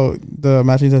about the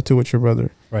matching tattoo with your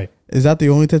brother. Right. Is that the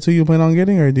only tattoo you plan on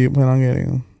getting, or do you plan on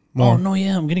getting more? Oh no,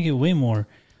 yeah, I'm gonna get way more.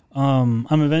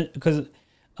 Because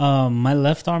my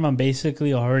left arm, I'm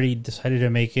basically already decided to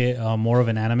make it more of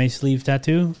an anime sleeve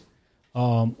tattoo,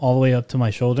 all the way up to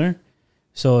my shoulder.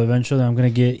 So eventually, I'm gonna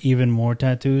get even more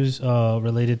tattoos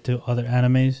related to other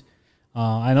animes.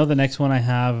 I know the next one I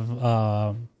have,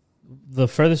 the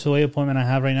furthest away appointment I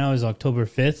have right now is October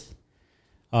 5th.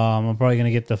 I'm probably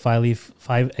gonna get the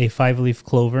 5-leaf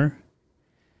clover.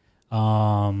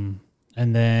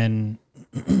 And then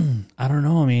I don't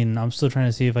know. I mean, I'm still trying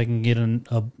to see if I can get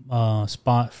a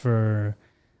spot for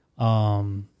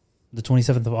the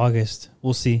 27th of August.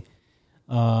 We'll see.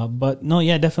 But no,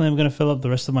 yeah, definitely I'm gonna fill up the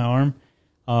rest of my arm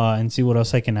and see what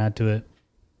else I can add to it.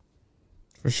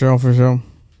 For sure, for sure.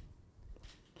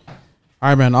 All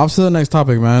right, man. Off to the next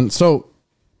topic, man. So,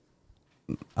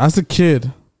 as a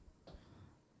kid,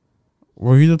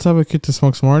 were you the type of kid to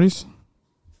smoke Smarties?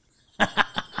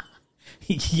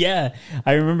 Yeah,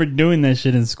 I remember doing that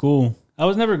shit in school. I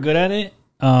was never good at it.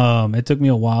 It took me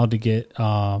a while to get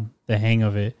the hang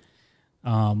of it.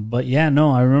 But yeah,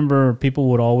 no, I remember people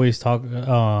would always talk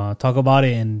about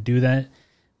it and do that,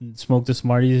 smoke the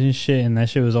Smarties and shit, and that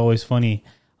shit was always funny.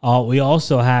 We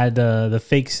also had the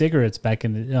fake cigarettes back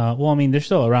in the. Well, I mean, they're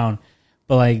still around,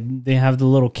 but like they have the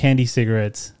little candy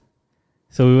cigarettes.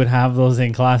 So we would have those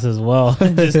in class as well,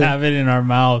 and just have it in our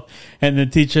mouth. And the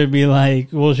teacher would be like,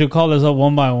 well, she'll call us up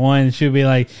one by one. She'll be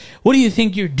like, what do you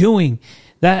think you're doing?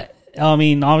 That, I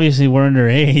mean, obviously we're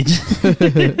underage.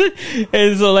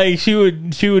 And so like she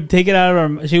would take it out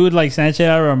of she would like snatch it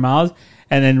out of her mouth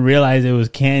and then realize it was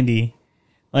candy.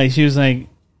 Like she was like,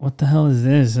 what the hell is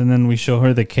this? And then we show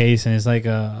her the case, and it's like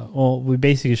we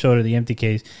basically showed her the empty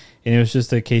case, and it was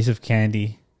just a case of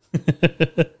candy.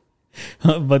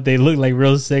 But they look like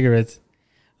real cigarettes.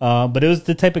 But it was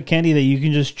the type of candy that you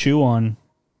can just chew on.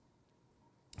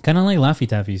 Kind of like Laffy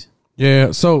Taffies.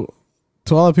 Yeah. So,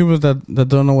 to all the people that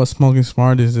don't know what smoking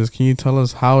Smarties is, can you tell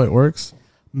us how it works?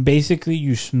 Basically,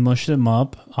 you smush them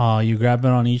up. You grab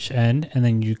it on each end, and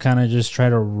then you kind of just try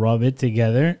to rub it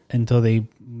together until they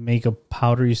make a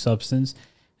powdery substance.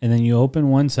 And then you open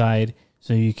one side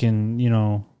so you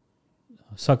can,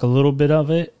 suck a little bit of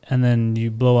it, and then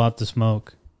you blow out the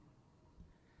smoke.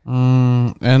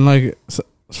 And like,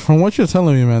 from what you're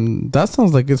telling me, man, that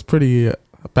sounds like it's pretty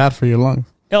bad for your lungs.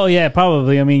 Oh yeah,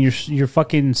 probably. I mean, you're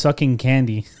fucking sucking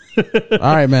candy. All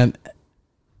right, man.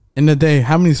 In a day,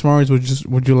 how many Smarties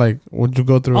would you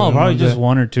go through? Oh, probably just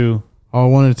one or two. Oh,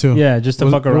 one or two. Yeah, just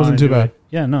to fuck around. It wasn't too bad.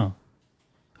 Yeah, no.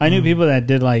 I knew people that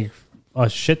did like a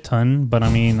shit ton, but I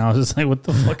mean, I was just like, what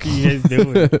the fuck are you guys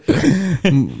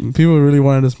doing? People really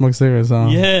wanted to smoke cigarettes, huh?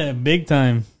 Yeah, big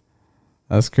time.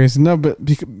 That's crazy. No, but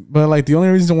like the only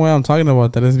reason why I'm talking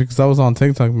about that is because I was on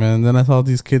TikTok, man. And then I saw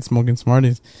these kids smoking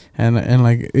Smarties, and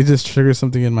like it just triggered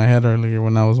something in my head earlier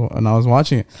when I was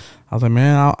watching it. I was like,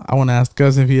 man, I want to ask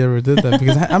Gus if he ever did that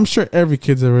because I'm sure every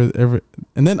kid's ever.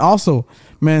 And then also,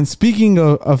 man, speaking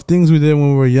of things we did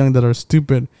when we were young that are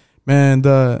stupid, man,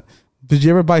 did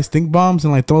you ever buy stink bombs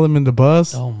and like throw them in the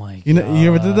bus? Oh my god!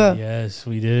 You ever did that? Yes,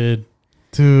 we did,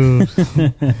 dude.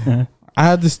 I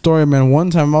had this story, man. One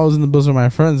time I was in the bus with my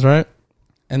friends, right?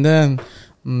 And then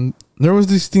there was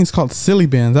these things called silly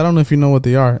bands. I don't know if you know what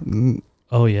they are.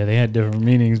 Oh yeah, they had different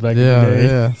meanings back in the day.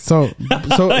 Yeah. So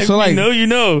like you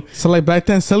know. So like back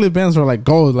then, silly bands were like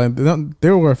gold. Like they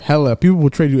were worth hella. People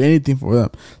would trade you anything for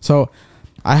them. So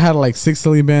I had like 6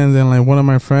 silly bands, and like one of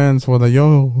my friends was like,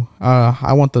 "Yo,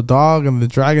 I want the dog and the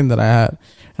dragon that I had."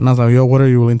 And I was like, "Yo, what are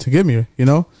you willing to give me?"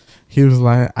 He was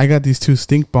like, "I got these 2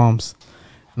 stink bombs,"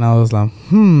 and I was like,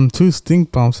 2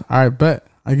 stink bombs. All right, bet.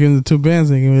 I give him the 2 bands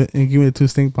and give me the 2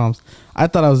 stink bombs. I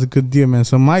thought that was a good deal, man.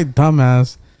 So my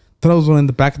dumbass throws one in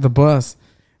the back of the bus,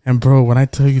 and bro, when I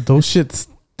tell you those shit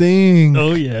sting.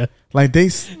 Oh yeah, like they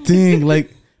sting.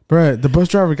 Like, bro, the bus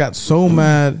driver got so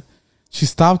mad. She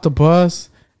stopped the bus,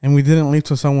 and we didn't leave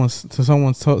till someone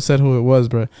said who it was,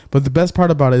 bro. But the best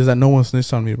part about it is that no one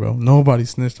snitched on me, bro. Nobody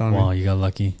snitched on me. Wow, you got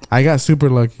lucky. I got super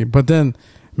lucky. But then,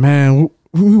 man,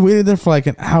 we waited there for like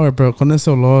an hour, bro. Con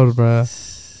eso olor, bro.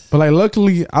 But like,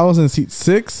 luckily, I was in seat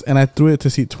 6 and I threw it to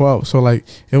seat 12. So like,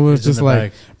 it was just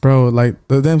like, bro, like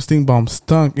the damn stink bomb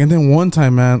stunk. And then one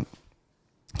time, man.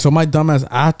 So my dumbass,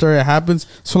 after it happens,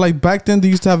 so like back then they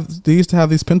used to have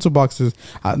these pencil boxes.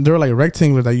 They were like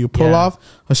rectangular that you pull off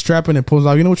a strap and it pulls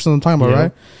out. You know which one I'm talking about,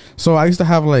 right? So I used to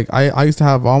have like I used to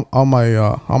have all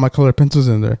my colored pencils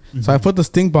in there. Mm-hmm. So I put the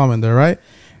stink bomb in there, right?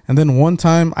 And then one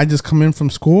time I just come in from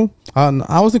school.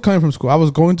 I wasn't coming from school. I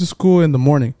was going to school in the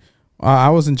morning. I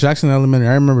was in Jackson Elementary.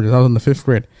 I remember this. I was in the 5th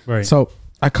grade. Right. So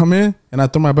I come in and I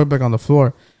throw my butt back on the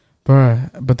floor,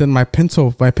 but then my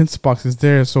pencil box is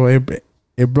there. So it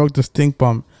broke the stink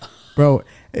bomb, bro.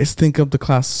 It stink up the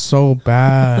class so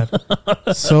bad,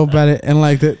 so bad. And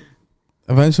like that,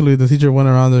 eventually the teacher went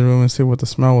around the room and see what the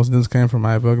smell was. This came from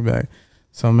my book bag.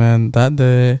 So man, that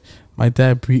day my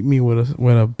dad beat me with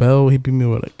a belt. He beat me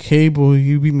with a cable.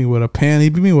 He beat me with a pan. He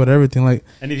beat me with everything. Like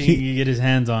anything he could get his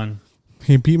hands on.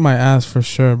 He beat my ass for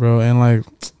sure, bro. And like,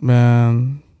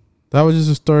 man, that was just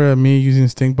a story of me using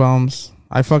stink bombs.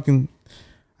 I fucking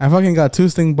got 2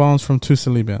 stink bombs from 2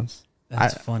 silly bands.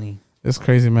 That's funny. It's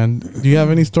crazy, man. Do you have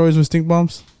any stories with stink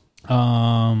bombs?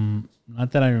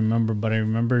 Not that I remember, but I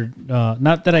remember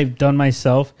not that I've done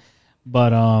myself,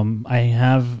 but I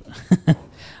have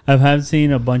I've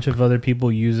seen a bunch of other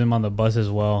people use them on the bus as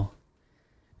well,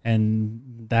 and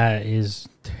that is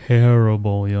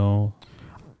terrible, yo.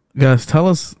 Guys, tell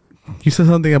us. You said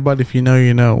something about if you know,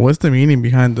 you know. What's the meaning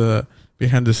behind the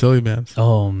silly bands?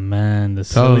 Oh man, the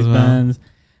silly bands.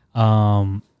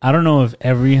 I don't know if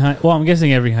I'm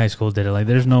guessing every high school did it. Like,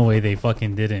 there's no way they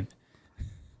fucking didn't.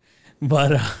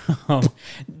 But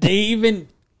they even,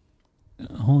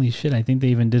 holy shit, I think they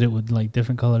even did it with like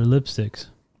different colored lipsticks.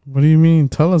 What do you mean?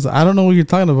 Tell us. I don't know what you're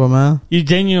talking about, man. You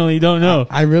genuinely don't know.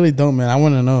 I really don't, man. I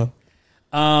want to know.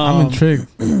 I'm intrigued.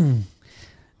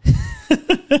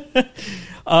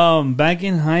 Back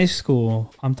in high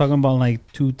school, I'm talking about like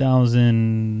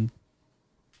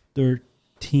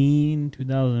 2013,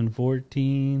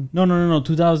 2014. No,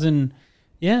 2000.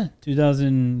 Yeah,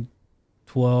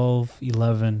 2012,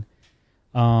 11.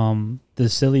 The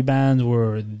silly bands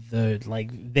were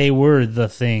they were the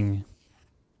thing.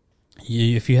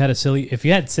 If you had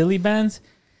silly bands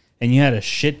and you had a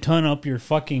shit ton up your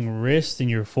fucking wrist and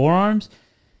your forearms,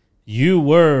 you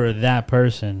were that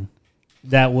person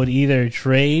that would either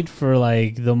trade for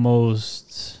like the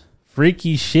most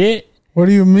freaky shit. What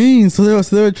do you mean? So they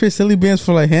would trade silly bands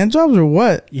for like hand jobs or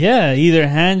what? Yeah, either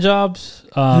hand jobs.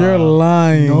 You're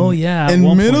lying. No, yeah. In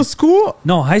middle school?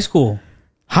 No, high school.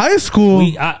 High school?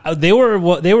 They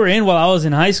were in while I was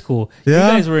in high school. Yeah.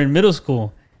 You guys were in middle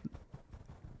school.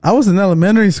 I was in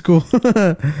elementary school.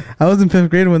 I was in 5th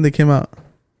grade when they came out.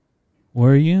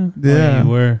 Were you? Yeah. Oh, yeah, you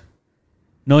were.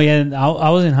 No, yeah, I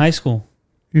was in high school.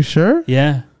 You sure?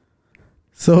 Yeah.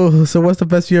 So what's the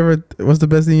best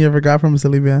thing you ever got from a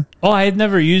silly band? Oh, I had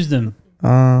never used them.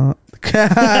 So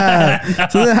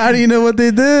then how do you know what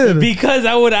they did? Because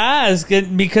I would ask,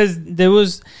 because there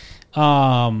was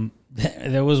one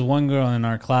girl in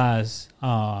our class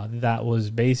that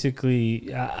was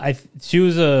basically she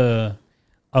was a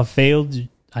failed,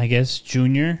 I guess,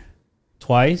 junior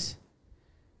twice.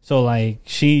 So like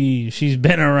she's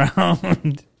been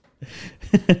around.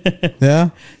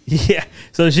 Yeah. Yeah.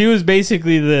 So she was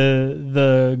basically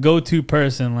the go-to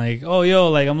person. Like, oh, yo,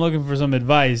 like I'm looking for some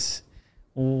advice.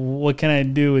 What can I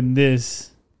do in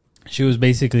this? She was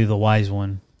basically the wise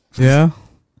one. Yeah.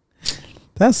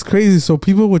 That's crazy. So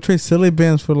people would trade silly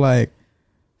bands for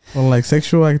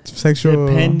sexual.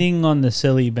 Depending on the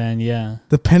silly band, yeah.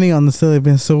 Depending on the silly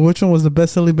band. So which one was the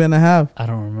best silly band to have? I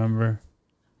don't remember.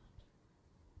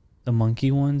 The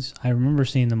monkey ones? I remember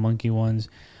seeing the monkey ones.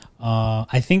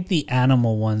 I think the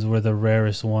animal ones were the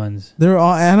rarest ones. They were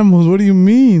all animals. What do you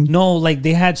mean? No, like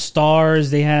they had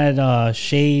stars, they had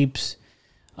shapes.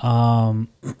 I'm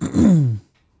trying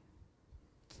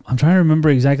to remember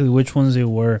exactly which ones they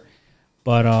were,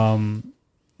 but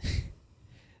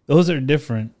those are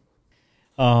different.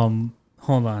 Hold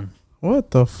on. What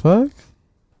the fuck?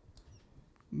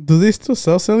 Do they still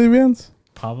sell silly bands?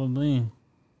 Probably.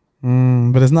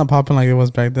 But it's not popping like it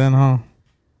was back then, huh?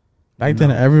 Back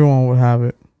then, everyone would have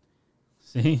it.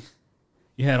 See?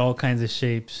 You had all kinds of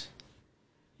shapes.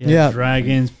 You had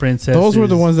dragons, princesses. Those were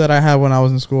the ones that I had when I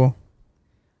was in school.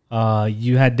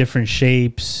 You had different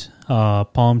shapes,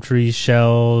 palm trees,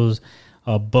 shells,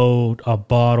 a boat, a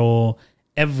bottle,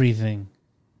 everything.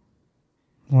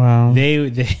 Wow. They were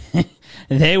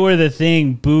the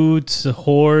thing. Boots,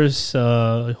 horse,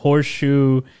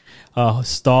 horseshoe,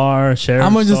 star, sheriff.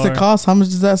 How much star. does it cost? How much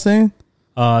is that saying?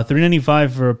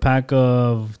 $3.95 for a pack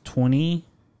of 20.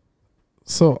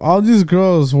 So all these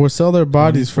girls will sell their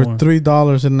bodies for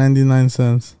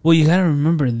 $3.99. Well, you gotta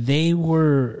remember they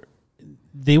were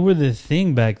the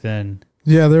thing back then.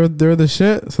 Yeah, they were the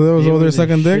shit. So they was over there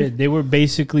sucking dick. They were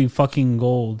basically fucking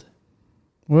gold.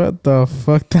 What the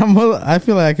fuck? I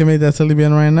feel like I can make that silly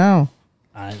band right now.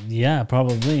 Yeah,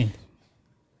 probably.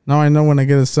 Now I know when I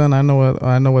get a son, I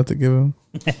know what to give him.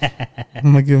 I'm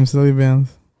gonna give him silly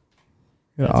bands.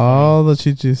 Get all the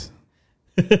chichis.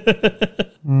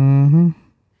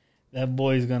 That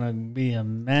boy's gonna be a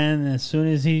man as soon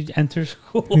as he enters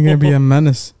school. He's gonna be a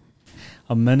menace.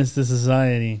 A menace to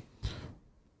society.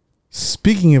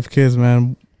 Speaking of kids,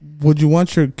 man, would you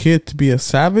want your kid to be a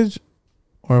savage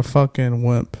or a fucking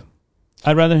wimp?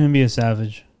 I'd rather him be a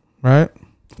savage. Right?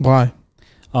 Why?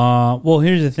 Well,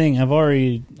 here's the thing. I've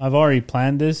already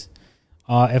planned this.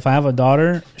 If I have a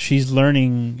daughter, she's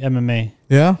learning MMA.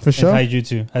 Yeah, for sure. And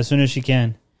taijutsu as soon as she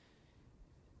can.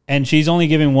 And she's only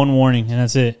giving one warning, and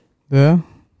that's it. Yeah.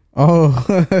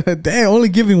 Oh, damn! Only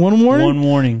giving one warning. One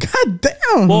warning. God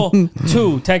damn. Well,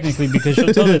 two technically, because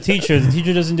she'll tell the teacher. If the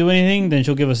teacher doesn't do anything, then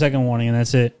she'll give a second warning, and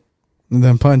that's it. And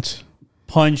then punch,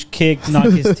 kick,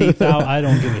 knock his teeth out. I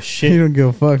don't give a shit. You don't give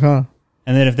a fuck, huh?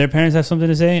 And then if their parents have something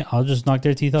to say, I'll just knock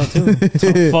their teeth out too.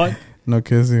 Fuck. No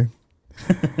kissing.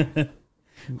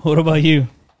 What about you?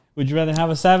 Would you rather have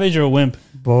a savage or a wimp?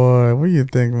 Boy, what do you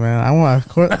think, man? I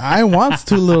want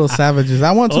two little savages.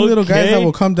 I want two little guys that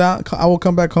will come down. I will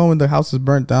come back home and the house is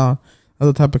burnt down.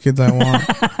 That's the type of kids I want.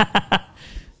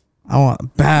 I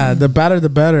want bad. The badder, the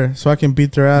better, so I can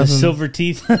beat their ass. The silver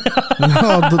teeth.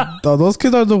 No, those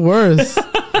kids are the worst.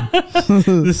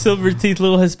 The silver teeth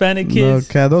little Hispanic kids.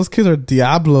 Okay, those kids are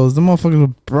Diablos. Them motherfuckers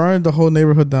will burn the whole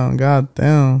neighborhood down. God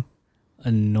damn.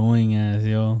 Annoying ass,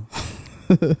 yo.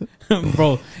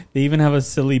 Bro, they even have a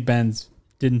silly Benz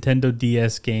Nintendo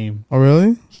DS game. Oh,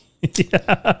 really?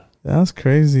 Yeah. That's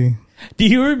crazy. Do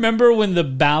you remember when the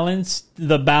balance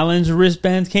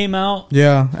wristbands came out?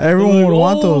 Yeah, everyone would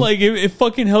want those. Like it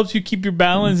fucking helps you keep your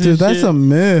balance. Dude, that's a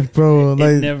myth, bro. Like,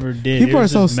 it never did. People are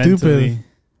so stupid.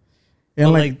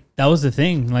 And like that was the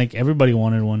thing. Like everybody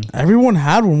wanted one. Everyone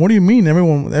had one. What do you mean?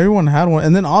 Everyone had one.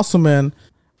 And then also, man,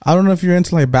 I don't know if you're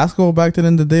into like basketball back then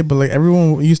in the day, but like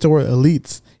everyone used to wear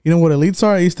Elites. You know what Elites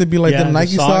are? It used to be like the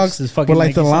Nike socks with like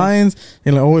Nike the lines.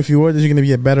 And like, oh, if you wore this, you're gonna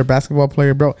be a better basketball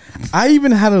player, bro. I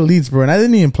even had Elites, bro, and I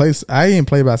didn't even play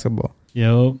basketball.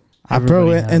 Yo,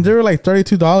 bro, and they were like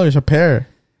 $32 a pair.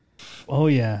 Oh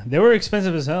yeah, they were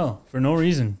expensive as hell for no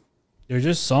reason. They're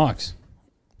just socks.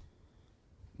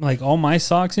 Like all my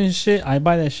socks and shit, I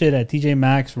buy that shit at TJ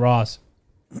Maxx, Ross.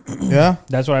 Yeah.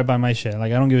 That's where I buy my shit.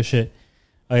 Like I don't give a shit.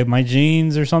 Like my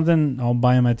jeans or something, I'll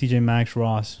buy them at TJ Maxx,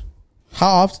 Ross. How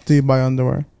often do you buy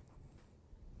underwear?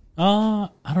 I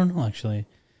don't know actually.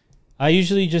 I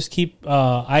usually just keep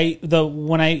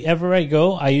whenever I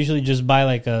go, I usually just buy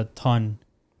like a ton.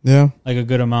 Yeah. Like a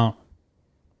good amount.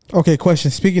 Okay,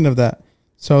 question. Speaking of that.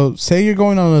 So say you're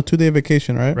going on a 2-day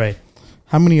vacation, right? Right.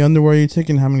 How many underwear are you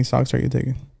taking? How many socks are you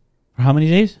taking? For how many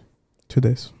days? 2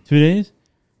 days. 2 days?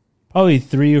 Probably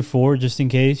 3 or 4 just in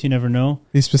case. You never know.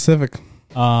 Be specific.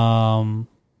 How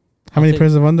many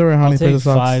pairs of underwear? How many pairs of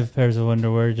socks? 5 pairs of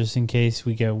underwear just in case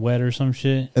we get wet or some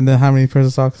shit. And then how many pairs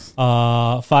of socks?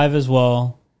 5 as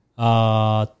well.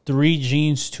 3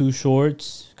 jeans, 2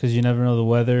 shorts because you never know the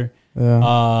weather.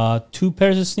 Yeah. 2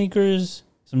 pairs of sneakers,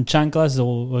 some chanclas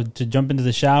to jump into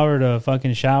the shower to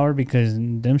fucking shower because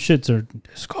them shits are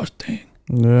disgusting.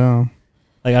 Yeah.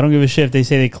 Like I don't give a shit if they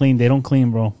say they clean. They don't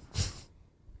clean, bro.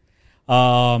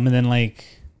 And then like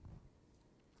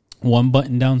 1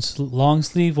 button down long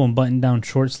sleeve, 1 button down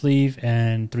short sleeve,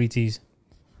 and 3 tees.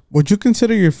 Would you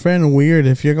consider your friend weird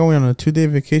if you're going on a 2-day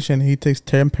vacation and he takes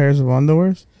 10 pairs of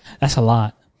underwears? That's a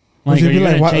lot. Like, would you be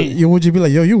like, would you be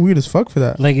like, yo, you weird as fuck for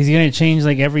that? Like, is he gonna change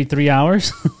like every 3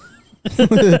 hours?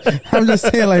 I'm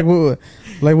just saying, like,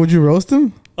 would you roast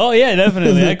him? Oh yeah,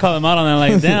 definitely. I call him out on that.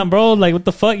 Like, damn, bro, like, what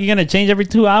the fuck? You gonna change every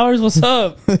 2 hours? What's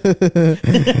up?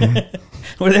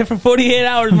 We're there for 48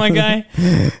 hours, my guy.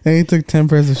 And he took 10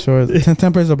 pairs of shorts,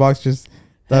 10 pairs of boxers.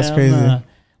 That's crazy.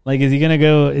 Like, is he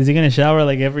gonna shower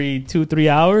like every 2-3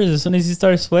 hours as soon as he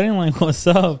starts sweating? Like, what's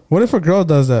up? What if a girl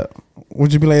does that?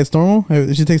 Would you be like, it's normal?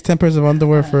 If she takes 10 pairs of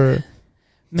underwear for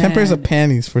 10 pairs of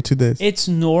panties for 2 days. It's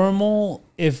normal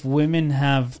if women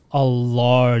have a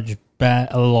large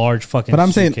fucking. But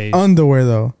I'm suitcase. saying underwear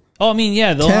though. Oh, I mean,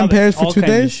 yeah, 10 pairs for 2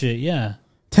 days. Shit, yeah,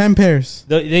 10 pairs.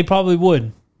 They probably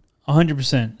would.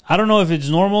 100%. I don't know if it's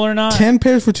normal or not. 10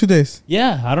 pairs for 2 days.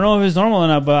 Yeah, I don't know if it's normal or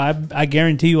not, but I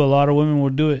guarantee you a lot of women will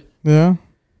do it. Yeah.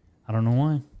 I don't know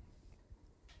why.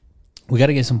 We got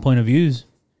to get some point of views.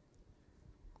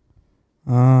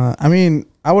 I mean,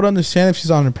 I would understand if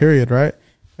she's on her period, right?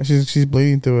 She's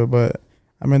bleeding through it, but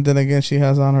I mean, then again, she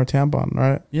has on her tampon,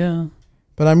 right? Yeah.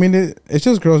 But I mean, it's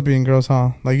just girls being girls,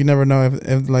 huh? Like, you never know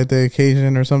if like the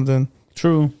occasion or something.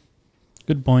 True.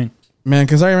 Good point. Man,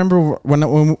 because I remember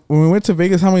when we went to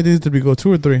Vegas, how many days did we go?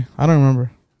 2 or 3? I don't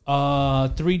remember.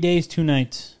 3 days, 2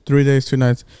 nights. 3 days, 2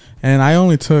 nights. And I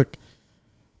only took,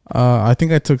 I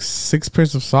think I took 6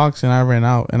 pairs of socks and I ran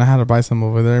out and I had to buy some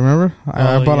over there. Remember?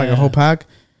 I bought like a whole pack.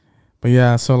 But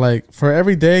yeah, so like for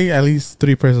every day, at least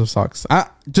 3 pairs of socks.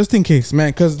 Just in case, man.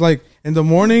 Because like in the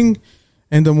morning,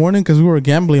 because we were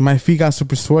gambling, my feet got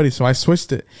super sweaty. So I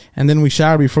switched it. And then we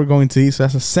showered before going to eat. So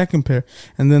that's a second pair.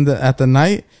 And then at the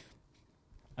night.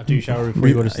 After you shower before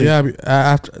you go to sleep?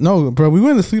 Yeah, no, bro, we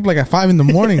went to sleep like at 5 in the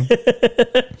morning.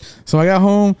 So I got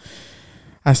home,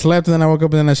 I slept, and then I woke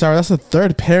up and then I showered. That's the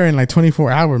 3rd pair in like 24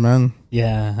 hours, man.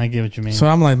 Yeah, I get what you mean. So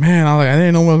I'm like, man, I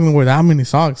didn't know I was going to wear that many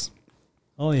socks.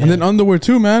 Oh, yeah. And then underwear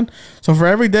too, man. So for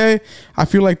every day, I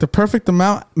feel like the perfect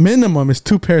amount, minimum, is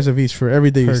 2 pairs of each for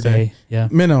every day you stay. Day, yeah.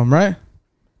 Minimum, right?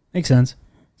 Makes sense.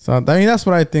 So, I mean, that's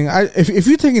what I think. If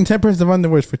you're taking 10 pairs of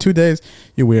underwear for 2 days,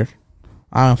 you're weird.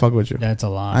 I don't fuck with you. That's a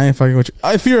lot. I ain't fucking with you.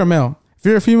 If you're a male. If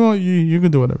you're a female, you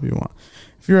can do whatever you want.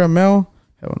 If you're a male,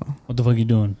 hell no. What the fuck you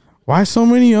doing? Why so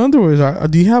many underwears?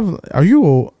 Do you have... Are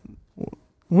you...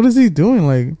 What is he doing?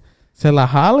 Like... Se la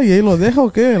jala y lo deja o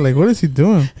qué? Like, what is he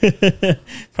doing?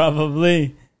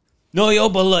 Probably. No, yo,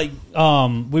 but like,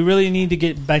 we really need to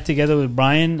get back together with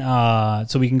Brian,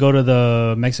 so we can go to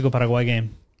the Mexico-Paraguay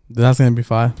game. That's gonna be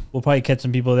fine. We'll probably catch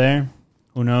some people there.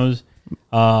 Who knows?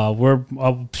 We're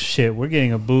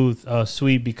getting a booth,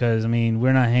 suite, because I mean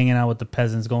we're not hanging out with the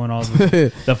peasants going all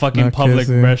the fucking no public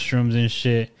kissing. Restrooms and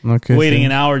shit. No kissing. Waiting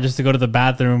an hour just to go to the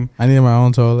bathroom. I need my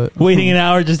own toilet. Waiting an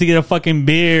hour just to get a fucking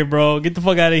beer, bro. Get the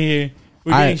fuck out of here.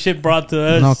 We're getting shit brought to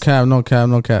us. No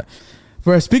cap.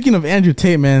 Bro, speaking of Andrew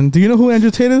Tate, man, do you know who Andrew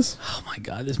Tate is? Oh my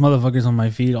god, this motherfucker's on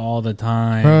my feed all the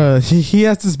time. Bro, he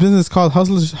has this business called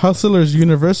Hustlers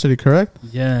University, correct?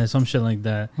 Yeah, some shit like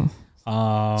that.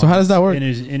 So how does that work? In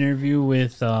his interview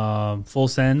with Full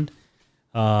Send,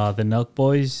 the Nelk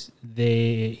Boys,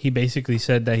 he basically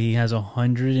said that he has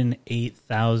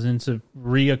 108,000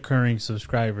 reoccurring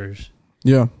subscribers.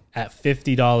 Yeah. At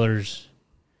 $50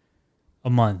 a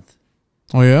month.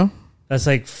 Oh yeah? That's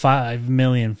like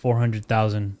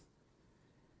 5,400,000.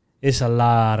 It's a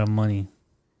lot of money.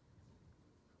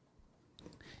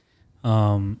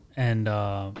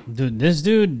 Dude, this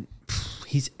dude,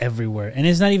 he's everywhere. And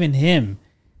it's not even him.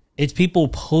 It's people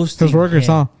posting his workers,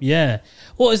 him. huh? Yeah.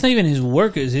 Well, it's not even his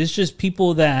workers. It's just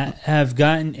people that have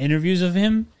gotten interviews of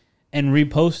him and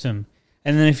repost him.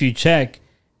 And then if you check,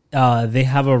 they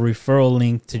have a referral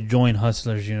link to join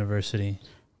Hustlers University.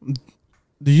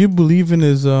 Do you believe in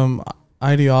his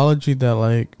ideology that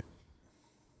like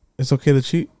it's okay to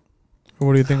cheat? Or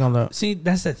what do you think on that? See,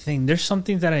 that's the thing. There's some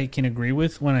things that I can agree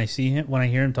with when I see him, when I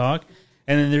hear him talk,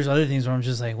 and then there's other things where I'm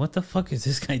just like, what the fuck is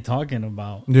this guy talking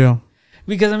about? Yeah.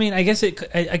 Because I mean, I guess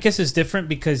it's different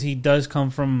because he does come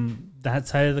from that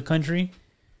side of the country.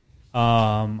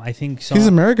 I think so. He's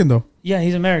American though. Yeah,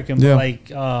 he's American. Yeah. But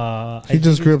like, he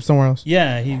just grew up somewhere else.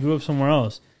 Yeah, he grew up somewhere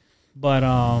else. But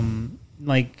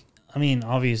like, I mean,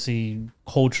 obviously,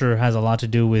 culture has a lot to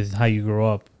do with how you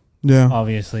grow up. Yeah.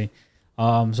 Obviously.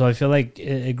 So I feel like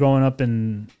growing up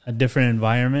in a different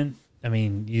environment, I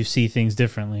mean, you see things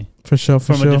differently. For sure.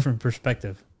 From a different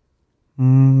perspective.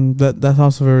 That's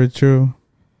also very true.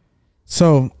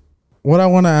 So, what I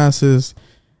want to ask is,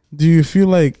 do you feel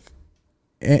like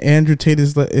Andrew Tate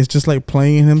is just like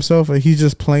playing himself? Like he's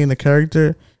just playing the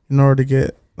character in order to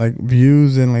get like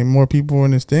views and like more people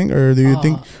in his thing, or do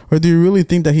you really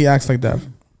think that he acts like that?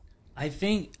 I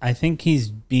think he's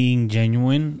being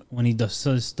genuine when he does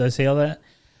say all that.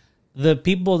 The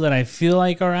people that I feel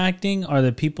like are acting are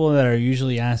the people that are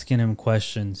usually asking him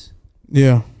questions.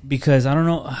 Yeah. Because I don't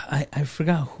know, I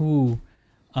forgot who.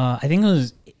 I think it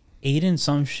was Aiden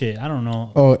some shit. I don't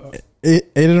know. Oh,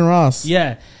 Aiden Ross.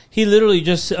 Yeah. He literally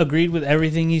just agreed with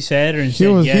everything he said, or he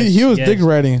was yes. Dick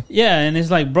riding. Yeah, and it's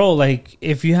like, bro, like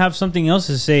if you have something else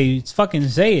to say, it's fucking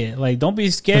say it. Like, don't be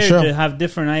scared to have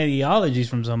different ideologies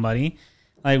from somebody.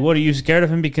 Like, what are you scared of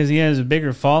him because he has a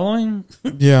bigger following?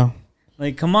 Yeah.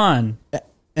 Like, come on.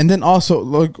 And then also,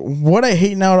 look, what I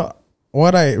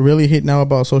really hate now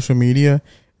about social media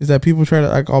is that people try to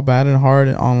act all bad and hard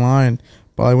and online.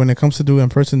 But like when it comes to do it in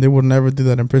person, they would never do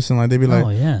that in person. Like they'd be like,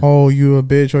 "Oh, you a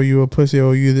bitch, or you a pussy,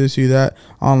 or you this, you that,"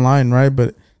 online, right?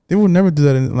 But they would never do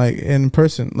that in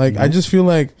person. Like I just feel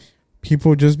like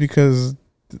people just need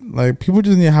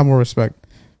to have more respect,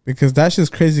 because that's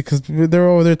just crazy. Because they're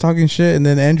over there talking shit, and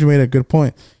then Andrew made a good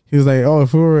point. He was like, "Oh,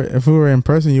 if we were in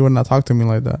person, you would not talk to me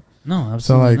like that." No,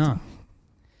 absolutely not.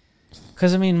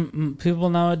 Because I mean, people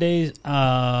nowadays,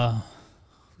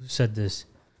 who said this?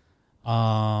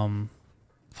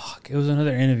 It was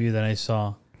another interview that I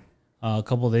saw a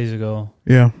couple of days ago.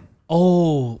 Yeah.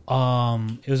 Oh,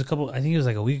 it was I think it was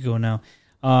like a week ago now.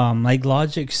 Like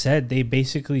Logic said, they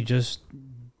basically just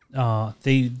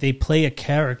they play a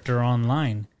character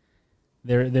online.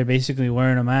 They're basically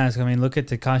wearing a mask. I mean, look at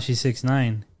Tekashi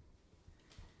 6ix9ine.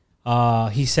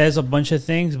 He says a bunch of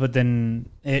things, but then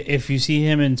if you see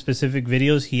him in specific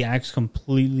videos, he acts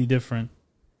completely different.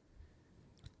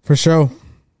 For sure.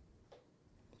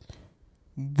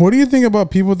 What do you think about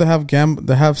people that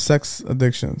have sex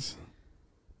addictions?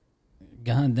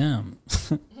 God damn.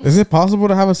 Is it possible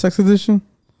to have a sex addiction?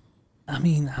 I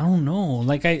mean, I don't know.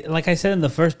 Like I said in the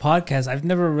first podcast, I've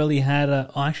never really had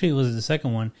actually it was the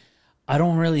second one. I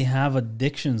don't really have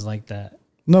addictions like that.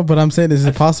 No, but I'm saying, is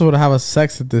it possible to have a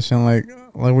sex addiction, like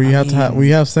where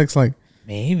you have sex like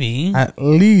maybe at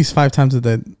least 5 times a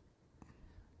day?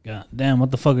 God damn,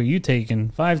 what the fuck are you taking?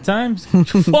 5 times?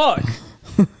 Fuck.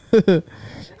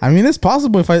 I mean, it's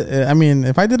possible. If I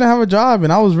didn't have a job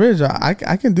and I was rich, I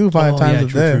can do 5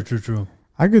 times a day. True.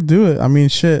 I could do it. I mean,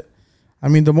 shit. I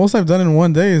mean, the most I've done in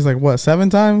one day is like what, 7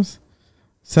 times?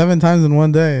 7 times in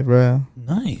one day, bro.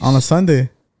 Nice. On a Sunday,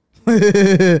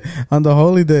 on the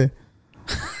holy day.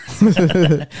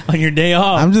 On your day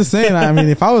off. I'm just saying. I mean,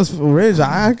 if I was rich,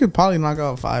 I could probably knock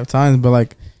out 5 times. But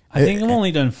like, I think I've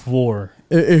only done 4.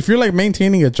 If you're like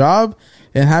maintaining a job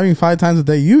and having 5 times a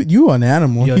day, you an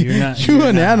animal. Yo, you're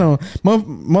an animal.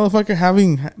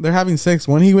 Motherfucker they're having sex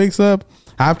when he wakes up,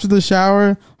 after the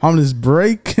shower, on his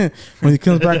break, when he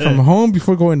comes back from home,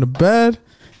 before going to bed,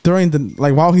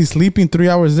 while he's sleeping 3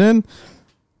 hours in.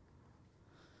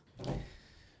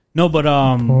 No, but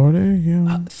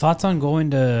thoughts on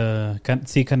going to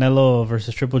see Canelo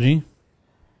versus Triple G?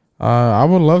 I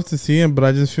would love to see him, but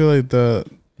I just feel like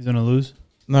he's gonna lose.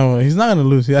 No, he's not gonna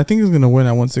lose. I think he's gonna win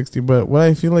at 160. But what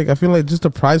I feel like just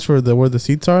the price for where the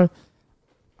seats are,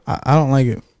 I don't like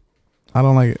it.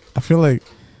 I feel like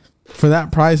for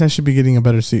that price, I should be getting a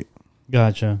better seat.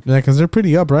 Gotcha. Yeah, because they're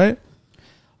pretty up, right?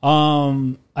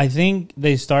 I think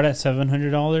they start at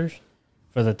 $700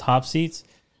 for the top seats,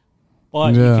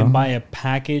 but you can buy a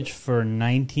package for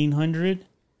 $1,900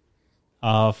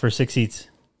 for 6 seats.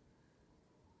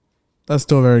 That's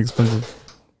still very expensive.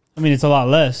 I mean, it's a lot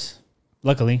less.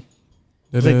 Luckily,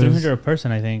 it's like $300 a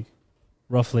person, I think,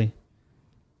 roughly.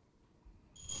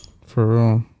 For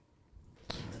real.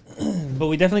 But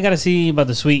we definitely got to see about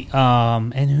the suite.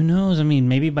 And who knows? I mean,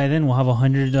 maybe by then we'll have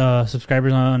 100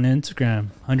 subscribers on Instagram,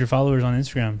 100 followers on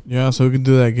Instagram. Yeah, so we can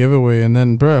do that giveaway, and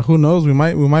then, bro, who knows? We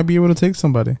might be able to take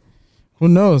somebody. Who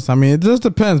knows? I mean, it just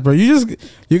depends, bro. You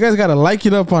guys gotta like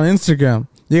it up on Instagram.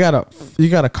 You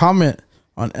gotta comment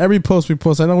on every post we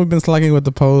post. I know we've been slacking with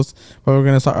the post, but we're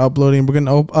gonna start uploading. We're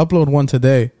gonna upload one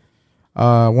today,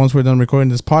 once we're done recording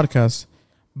this podcast.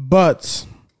 But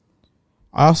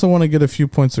I also want to get a few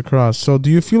points across. So, do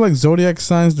you feel like zodiac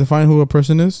signs define who a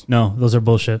person is? No, those are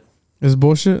bullshit. It's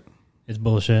bullshit. It's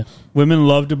bullshit. Women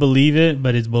love to believe it,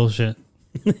 but it's bullshit.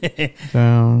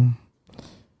 Damn.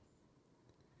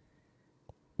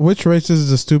 Which race is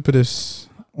the stupidest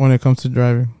when it comes to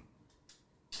driving?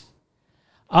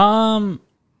 Damn,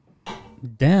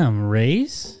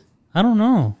 race? I don't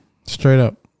know. Straight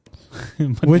up.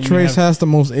 Which race has the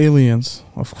most aliens?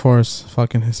 Of course,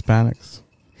 fucking Hispanics.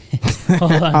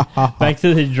 Hold on. Back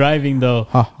to the driving though.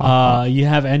 You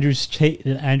have Andrew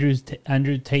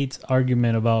Tate's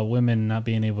argument about women not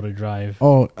being able to drive.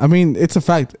 Oh, I mean, it's a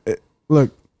fact.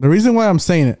 Look, the reason why I'm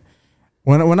saying it,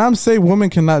 when I'm saying women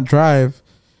cannot drive,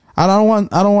 I don't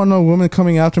want no woman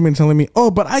coming after me and telling me,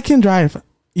 "Oh, but I can drive."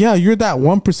 Yeah, you're that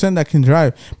 1% that can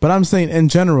drive. But I'm saying in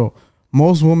general,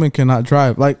 most women cannot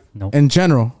drive. Like, nope. In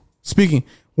general speaking,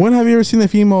 when have you ever seen a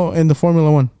female in the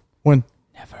Formula One? When?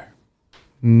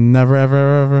 Never,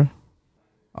 ever.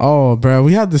 Oh, bro,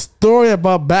 we have the story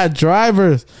about bad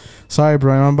drivers. Sorry,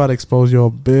 bro, I'm about to expose your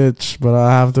bitch, but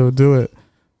I have to do it.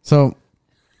 So,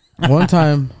 one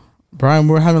time, Brian,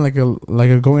 we're having like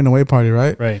a going away party,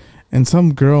 right? Right. And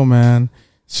some girl, man,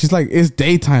 she's like, it's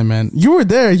daytime, man. You were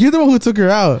there. You're the one who took her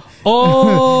out.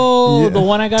 Oh, yeah. The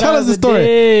one I got. Tell us the story.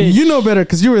 Ditch. You know better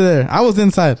because you were there. I was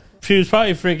inside. She was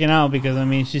probably freaking out because I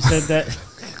mean, she said that.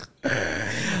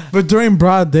 But during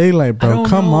broad daylight, bro,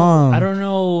 come on. I don't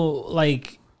know,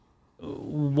 like,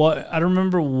 what, I don't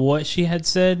remember what she had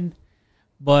said,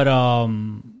 but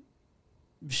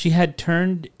she had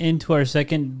turned into our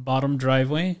second bottom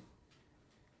driveway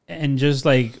and just,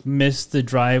 like, missed the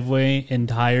driveway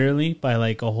entirely by,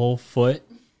 like, a whole foot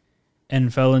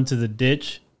and fell into the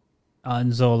ditch.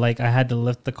 And so, like, I had to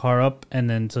lift the car up and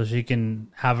then so she can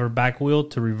have her back wheel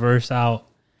to reverse out.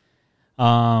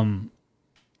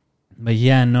 But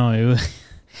yeah, no,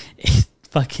 it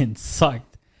fucking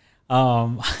sucked.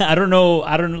 I don't know.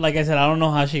 Like I said, I don't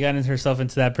know how she got herself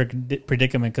into that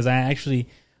predicament because I actually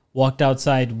walked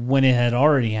outside when it had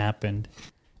already happened.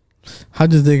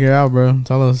 How'd you dig her out, bro?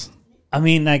 Tell us. I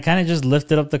mean, I kind of just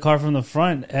lifted up the car from the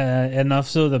front enough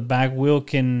so the back wheel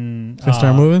can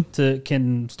start moving,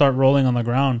 can start rolling on the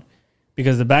ground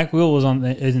because the back wheel was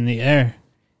is in the air.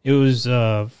 It was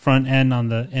front end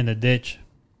in the ditch.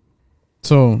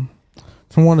 So.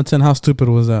 From 1 to 10, how stupid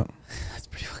was that? That's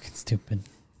pretty fucking stupid.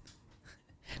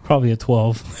 Probably a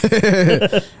 12.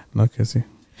 No kissy.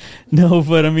 No,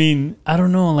 but I mean, I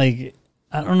don't know. Like,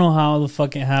 I don't know how the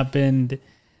fuck it happened,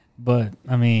 but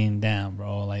I mean, damn,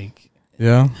 bro. Like,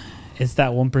 yeah, it's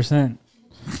that 1%.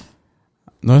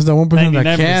 No, it's that 1%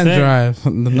 that can drive. The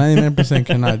 99%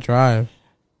 cannot drive.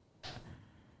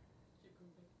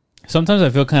 Sometimes I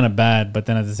feel kind of bad, but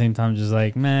then at the same time, just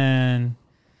like, man,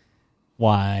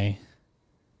 why?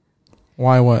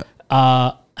 Why what?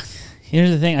 Here's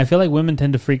the thing. I feel like women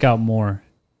tend to freak out more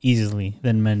easily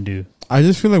than men do. I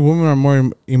just feel like women are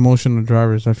more emotional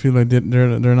drivers. I feel like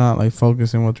they're not like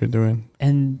focused on what they're doing.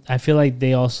 And I feel like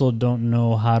they also don't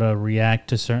know how to react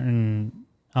to certain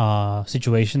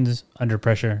situations under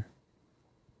pressure.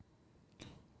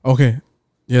 Okay.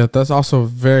 Yeah, that's also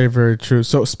very, very true.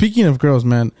 So speaking of girls,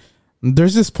 man,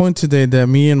 there's this point today that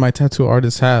me and my tattoo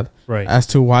artist had. Right. As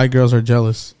to why girls are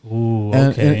jealous. Ooh,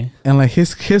 okay. And like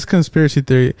his conspiracy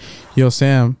theory, yo,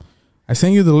 Sam, I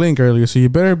sent you the link earlier, so you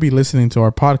better be listening to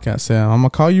our podcast, Sam. I'm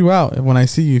gonna call you out when I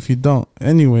see you if you don't.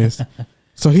 Anyways,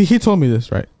 so he told me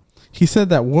this, right? He said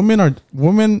that the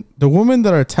women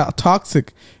that are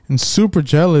toxic and super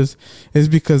jealous is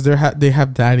because they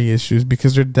have daddy issues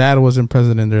because their dad wasn't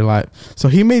present in their life. So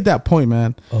he made that point,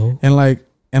 man. Oh. And like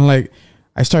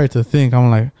I started to think, I'm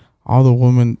like, all the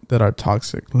women that are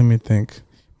toxic. Let me think.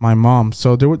 My mom.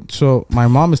 So my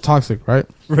mom is toxic, right?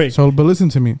 Right. So, but listen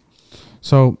to me.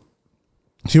 So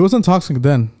she wasn't toxic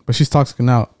then, but she's toxic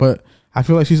now. But I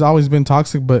feel like she's always been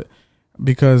toxic, but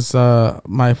because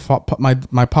my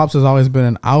pops has always been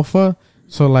an alpha,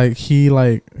 so like he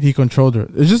controlled her.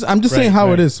 It's just I'm just saying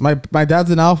how it is. My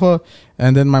dad's an alpha,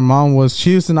 and then my mom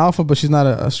she's an alpha, but she's not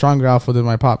a stronger alpha than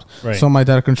my pops. Right. So my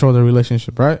dad controlled the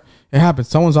relationship, right? It happens.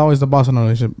 Someone's always the boss in a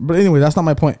relationship. But anyway, that's not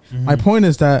my point. Mm-hmm. My point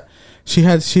is that she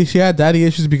had daddy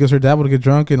issues because her dad would get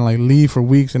drunk and like leave for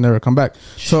weeks and never come back.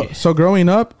 So growing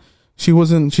up, she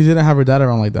didn't have her dad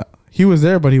around like that. He was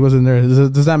there, but he wasn't there.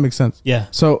 Does that make sense? Yeah.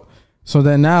 So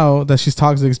then now that she's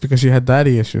toxic, it's because she had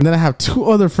daddy issues. And then I have 2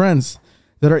 other friends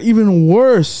that are even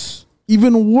worse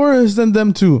than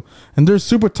them two. And they're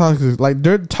super toxic. Like,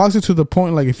 they're toxic to the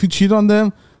point, like, if you cheat on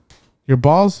them, your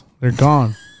balls, they're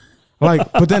gone.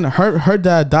 Like, but then her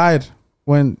dad died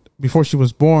before she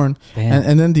was born.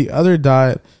 And then the other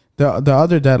dad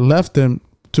left them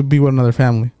to be with another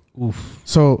family. Oof.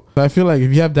 So I feel like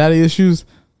if you have daddy issues,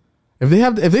 if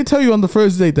they tell you on the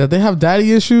first date that they have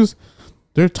daddy issues,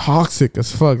 they're toxic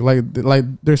as fuck. Like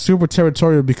they're super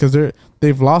territorial because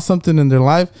they've lost something in their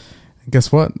life. And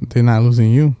guess what? They're not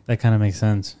losing you. That kind of makes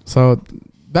sense. So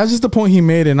that's just the point he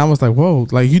made, and I was like, whoa,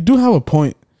 like you do have a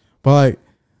point, but like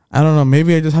I don't know,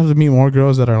 maybe I just have to meet more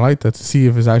girls that are like that to see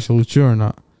if it's actually true or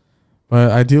not.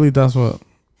 But ideally, that's what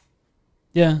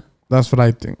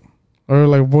I think. Or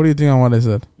like, what do you think on what I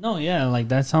said? No, yeah, like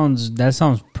that sounds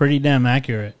pretty damn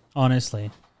accurate,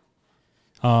 honestly.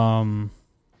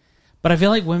 But I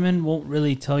feel like women won't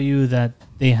really tell you that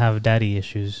they have daddy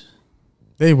issues.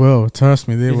 They will. Trust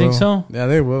me, they will. You think so? Yeah,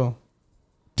 they will.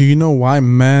 Do you know why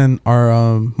men are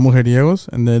mujeriegos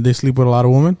and they sleep with a lot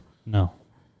of women? No.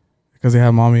 Because they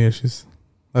have mommy issues.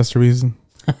 That's the reason.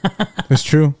 It's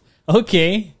true.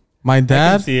 Okay. My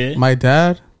dad,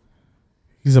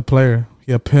 he's a player.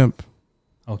 He's a pimp.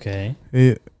 Okay.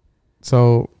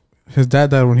 So his dad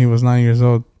died when he was 9 years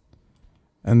old.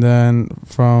 And then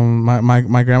from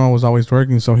my grandma was always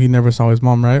working, so he never saw his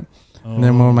mom, right? Oh. And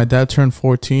then when my dad turned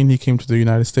 14, he came to the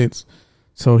United States.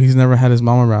 So he's never had his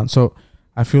mom around. So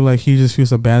I feel like he just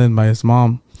feels abandoned by his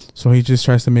mom. So he just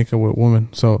tries to make it with women.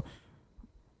 So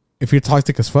if you're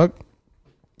toxic as fuck,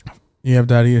 you have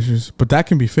daddy issues. But that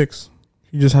can be fixed.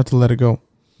 You just have to let it go.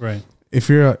 Right. If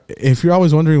you're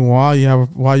always wondering why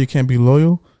you can't be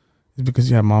loyal, it's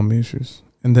because you have mom issues.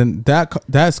 And then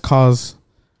that's caused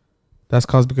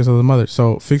because of the mother.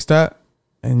 So fix that,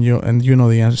 and you know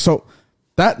the answer. So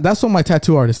that's what my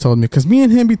tattoo artist told me. Because me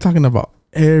and him be talking about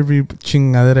every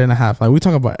chingadera and a half. Like, we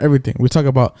talk about everything. We talk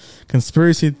about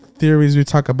conspiracy theories. We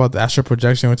talk about the astral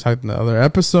projection. We talk in the other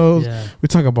episodes. Yeah. We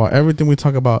talk about everything. We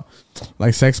talk about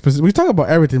like sex. We talk about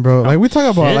everything, bro. Like, we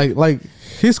talk about like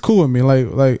he's cool with me.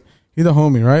 Like he's a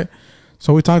homie, right?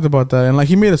 So we talked about that, and like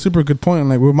he made a super good point. And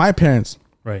like with my parents,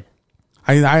 right?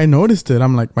 I noticed it.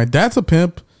 I'm like, my dad's a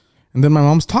pimp. And then my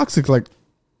mom's toxic. Like,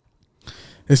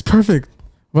 it's perfect.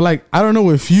 But like, I don't know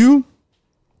if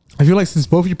I feel like since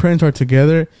both your parents are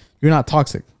together, you're not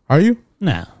toxic. Are you?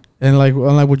 Nah. And like,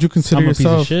 would you consider yourself?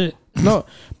 I'm a piece of shit. No,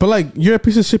 but like, you're a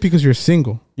piece of shit because you're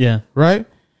single. Yeah. Right?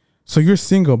 So you're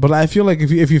single. But I feel like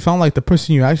if you found like the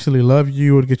person you actually love,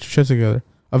 you would get your shit together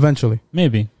eventually.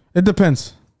 Maybe. It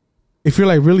depends. If you're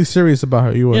like really serious about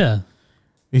her, you would. Yeah.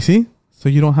 You see? So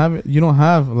you don't have you don't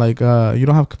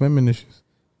have commitment issues.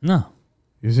 No.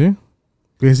 You see?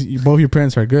 Because both your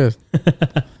parents are good.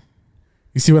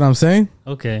 You see what I'm saying?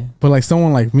 Okay. But like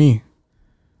someone like me,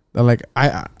 that like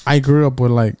I grew up with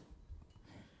like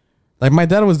my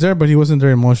dad was there, but he wasn't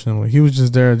there emotionally. He was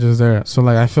just there. So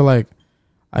like I feel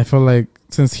like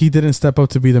since he didn't step up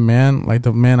to be the man, like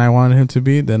the man I wanted him to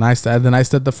be, then I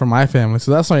stepped up for my family. So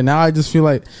that's why now I just feel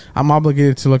like I'm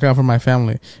obligated to look out for my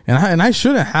family, and I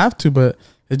shouldn't have to, but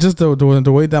it's just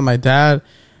the way that my dad.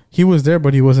 He was there,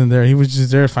 but he wasn't there. He was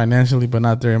just there financially, but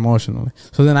not there emotionally.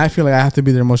 So then I feel like I have to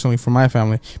be there emotionally for my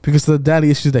family because of the daddy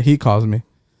issues that he caused me.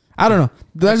 I don't know.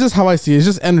 That's just how I see it. It's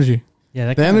just energy.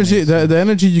 Yeah, the energy, the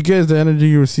energy you get is the energy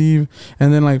you receive.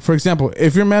 And then, like, for example,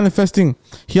 if you're manifesting,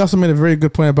 he also made a very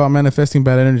good point about manifesting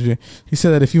bad energy. He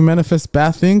said that if you manifest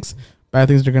bad things are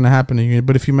going to happen to you.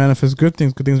 But if you manifest good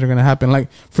things are going to happen.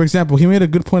 Like, for example, he made a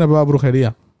good point about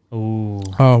brujeria. Ooh.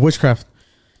 Witchcraft.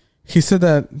 He said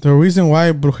that the reason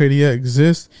why brujeria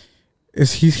exists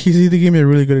is he gave me a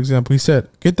really good example. He said,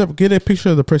 get a picture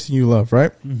of the person you love,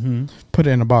 right? Mm-hmm. Put it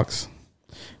in a box,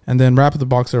 and then wrap the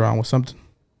box around with something,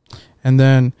 and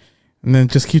then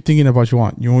just keep thinking about what you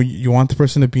want. You want the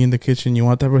person to be in the kitchen. You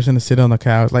want that person to sit on the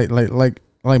couch,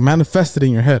 like manifest it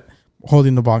in your head,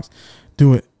 holding the box.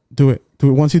 Do it.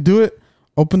 Once you do it,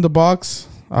 open the box,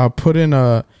 put in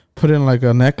like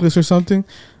a necklace or something,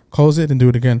 close it, and do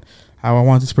it again. I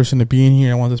want this person to be in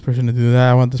here. I want this person to do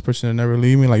that. I want this person to never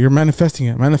leave me. Like, you're manifesting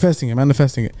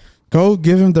it. Go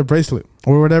give him the bracelet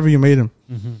or whatever you made him.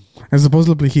 Mm-hmm. And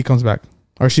supposedly he comes back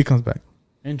or she comes back.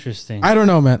 Interesting. I don't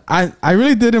know, man. I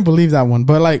really didn't believe that one.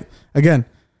 But like, again,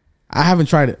 I haven't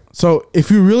tried it. So if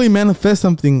you really manifest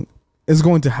something, it's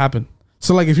going to happen.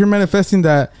 So like, if you're manifesting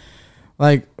that,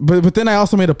 like, but then I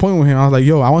also made a point with him. I was like,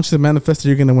 yo, I want you to manifest that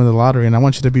you're going to win the lottery and I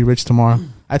want you to be rich tomorrow.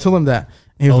 I told him that.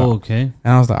 He was like, okay.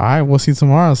 And I was like, all right, we'll see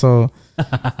tomorrow. So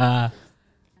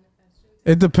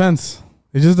It depends.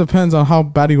 It just depends on how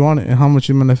bad you want it and how much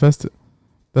you manifest it.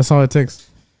 That's all it takes.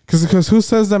 Because who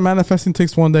says that manifesting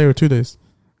takes 1 day or 2 days?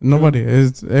 Nobody.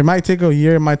 It might take a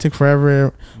year. It might take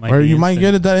forever. Or you might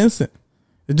get it that instant.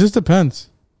 It just depends.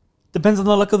 Depends on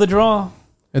the luck of the draw.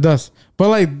 It does. But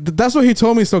like that's what he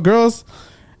told me. So girls,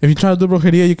 if you're trying to do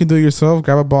brujeria, you can do it yourself.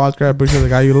 Grab a boss, grab a picture of the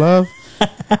guy you love.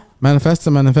 Manifest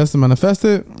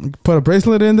it. Put a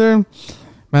bracelet in there.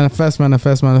 Manifest, and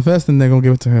they're going to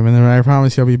give it to him. And then I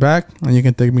promise he'll be back, and you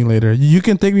can thank me later. You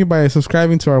can thank me by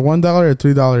subscribing to our $1 or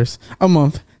 $3 a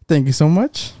month. Thank you so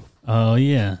much. Oh,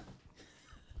 yeah.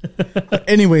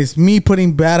 Anyways, me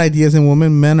putting bad ideas in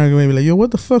women, men are going to be like, yo,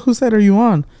 what the fuck? Whose side are you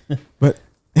on? But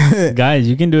guys,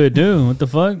 you can do it too. What the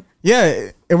fuck?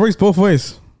 Yeah, it works both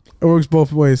ways.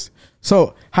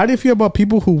 So, how do you feel about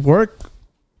people who work,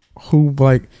 who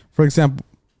like, for example,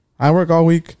 I work all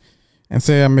week and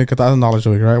say I make $1,000 a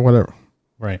week, right? Whatever.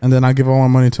 Right. And then I give all my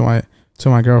money to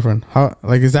my girlfriend. How,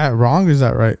 like, is that wrong or is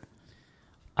that right?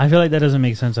 I feel like that doesn't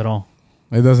make sense at all.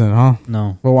 It doesn't, huh?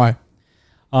 No. But why?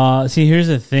 See, here's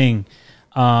the thing.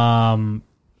 Fuck, I'm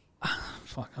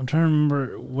trying to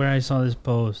remember where I saw this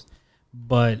post.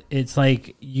 But it's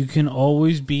like you can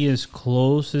always be as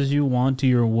close as you want to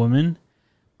your woman,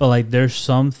 but like there's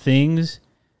some things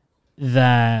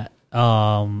that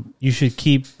you should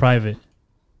keep private.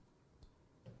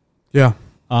 Yeah.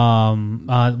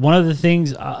 One of the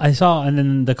things I saw, and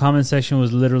then the comment section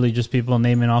was literally just people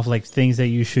naming off like things that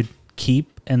you should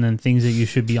keep and then things that you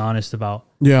should be honest about.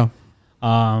 Yeah.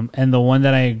 And the one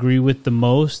that I agree with the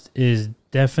most is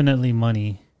definitely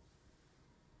money.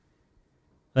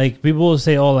 Like, people will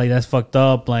say, oh, like, that's fucked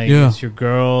up. Like, it's your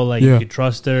girl. Like, you could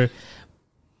trust her.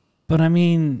 But, I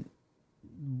mean,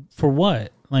 for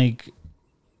what? Like,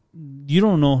 you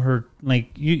don't know her. Like,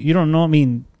 you don't know. I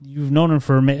mean, you've known her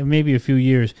for maybe a few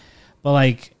years. But,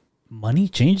 like, money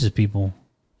changes people.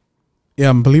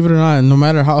 Yeah, believe it or not, no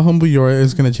matter how humble you are,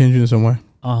 it's going to change you in some way.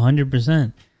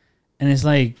 100%. And it's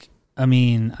like, I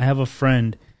mean, I have a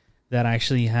friend that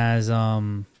actually has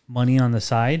money on the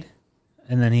side.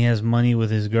 And then he has money with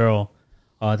his girl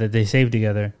that they save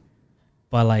together.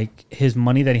 But, like, his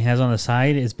money that he has on the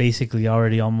side is basically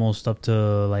already almost up to,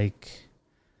 like,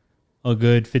 a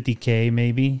good $50K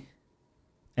maybe.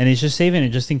 And it's just saving it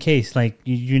just in case. Like,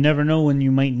 you never know when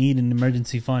you might need an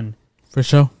emergency fund. For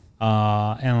sure.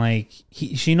 And, like,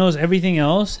 she knows everything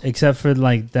else except for,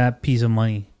 like, that piece of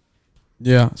money.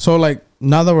 Yeah. So, like,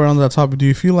 now that we're on that topic, do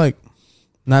you feel like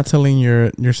not telling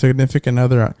your significant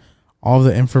other all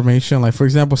the information, like for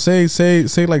example, say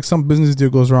like some business deal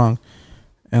goes wrong,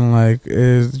 and like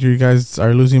you guys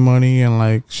are losing money and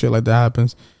like shit like that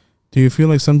happens, do you feel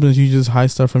like sometimes you just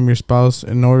hide stuff from your spouse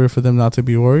in order for them not to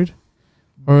be worried,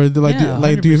 or do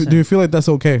you feel like that's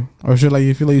okay, or should like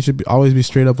you feel like you should always be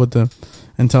straight up with them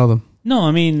and tell them? No, I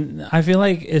mean, I feel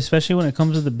like especially when it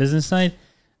comes to the business side,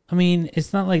 I mean,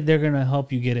 it's not like they're gonna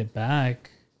help you get it back.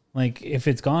 Like if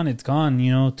it's gone, it's gone.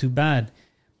 You know, too bad.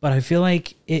 But I feel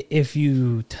like if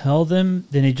you tell them,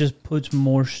 then it just puts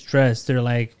more stress. They're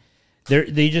like,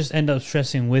 they just end up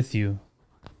stressing with you.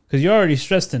 Because you're already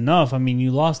stressed enough. I mean, you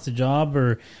lost a job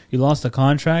or you lost a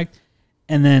contract.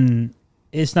 And then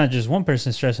it's not just one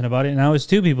person stressing about it. Now it's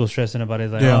two people stressing about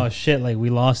it. Like, oh, shit, like we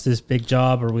lost this big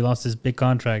job or we lost this big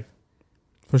contract.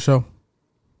 For sure.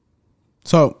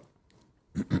 So,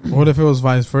 what if it was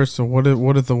vice versa? What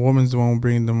if the woman's the one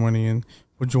bringing the money in?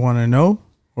 Would you want to know?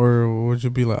 Or would you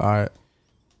be like, all right?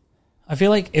 I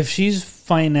feel like if she's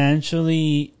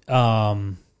financially,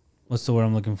 what's the word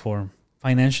I'm looking for?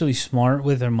 Financially smart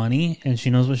with her money and she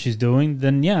knows what she's doing,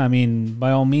 then yeah, I mean,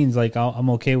 by all means, like I'm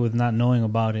okay with not knowing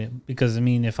about it. Because, I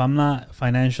mean, if I'm not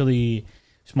financially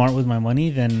smart with my money,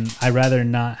 then I'd rather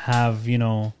not have, you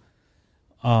know,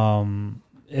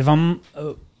 if I'm,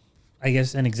 I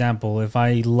guess an example, if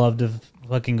I love to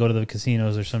fucking go to the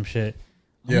casinos or some shit,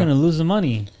 I'm going to lose the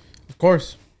money. Of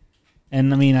course.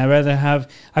 And I mean, I'd rather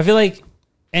have, I feel like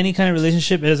any kind of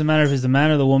relationship, it doesn't matter if it's the man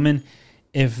or the woman,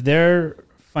 if they're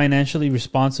financially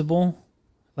responsible,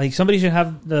 like somebody should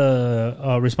have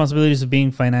the responsibilities of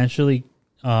being financially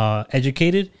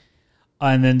educated,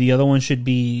 and then the other one should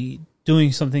be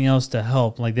doing something else to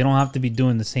help. Like they don't have to be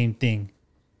doing the same thing.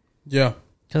 Yeah.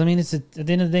 Because I mean, it's at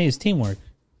the end of the day, it's teamwork.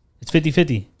 It's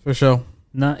 50-50. For sure.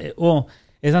 Well,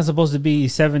 it's not supposed to be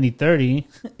 70-30.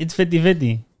 It's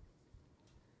 50-50.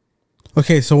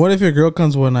 Okay, so what if your girl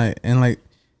comes one night and like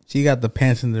she got the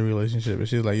pants in the relationship and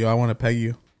she's like, yo, I want to peg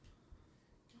you.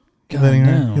 You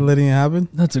letting it happen?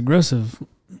 That's aggressive.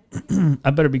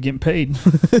 I better be getting paid.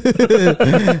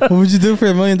 What would you do for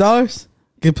 $1 million?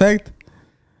 Get pegged?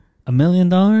 $1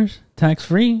 million? Tax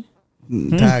free?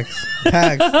 Tax.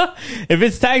 Tax. If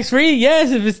it's tax free,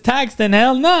 yes. If it's taxed, then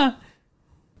hell nah.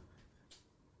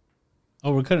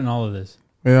 Oh, we're cutting all of this.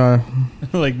 We are.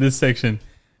 Like this section.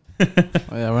 Oh,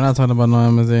 yeah, we're not talking about no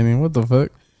Amazonian. What the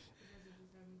fuck?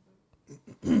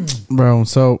 Bro,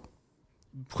 so.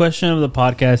 Question of the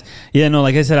podcast. Yeah, no,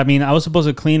 like I said, I mean, I was supposed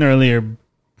to clean earlier,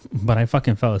 but I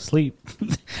fucking fell asleep.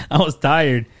 I was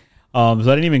tired. So I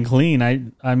didn't even clean. I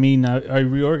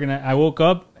reorganized. I woke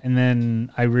up and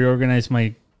then I reorganized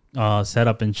my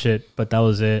setup and shit, but that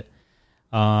was it.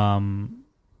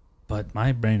 But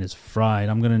my brain is fried.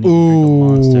 I'm gonna need to drink a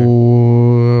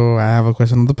Monster. I have a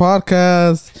question on the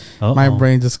podcast. Uh-oh. My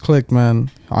brain just clicked, man.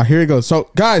 Here it goes. So,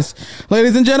 guys,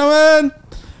 ladies and gentlemen,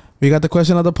 we got the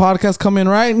question of the podcast coming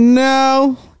right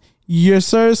now. Yes,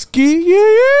 sir, ski.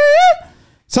 Yeah.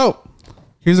 So,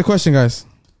 here's the question, guys.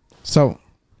 So,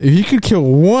 if you could kill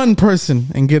one person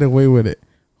and get away with it,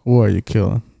 who are you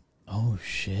killing? Oh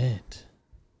shit!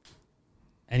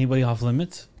 Anybody off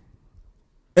limits?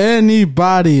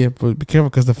 Anybody, but be careful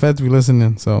because the feds be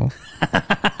listening. So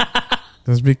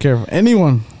just be careful.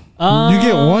 Anyone, you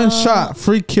get one shot,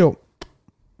 free kill.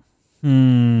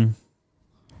 Who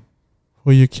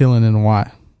you killing and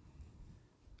why?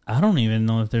 I don't even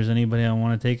know if there's anybody I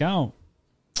want to take out.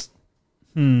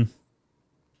 No,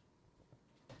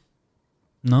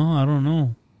 I don't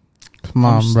know. Come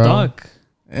on, I'm bro. Stuck.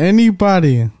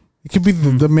 Anybody. It could be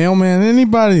the mailman.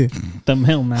 Anybody. The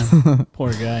mailman.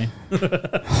 Poor guy.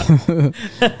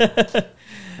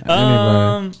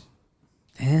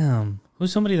 Damn.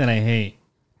 Who's somebody that I hate?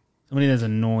 Somebody that's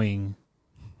annoying.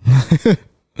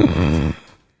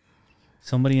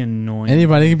 Somebody annoying.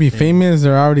 Anybody. He could be famous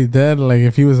or already dead. Like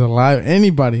if he was alive.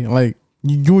 Anybody. Like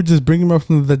you would just bring him up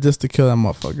from the dead just to kill that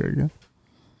motherfucker again.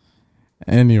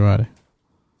 Anybody.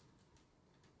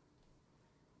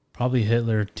 Probably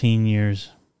Hitler. Teen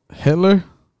years. Hitler?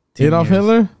 Adolf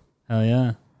Hitler? Hell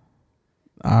yeah.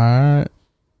 All right.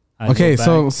 Okay,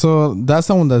 so that's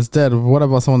someone that's dead. What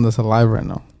about someone that's alive right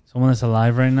now? Someone that's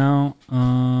alive right now?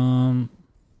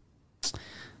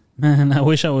 Man, I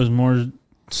wish I was more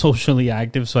socially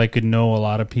active so I could know a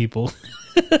lot of people.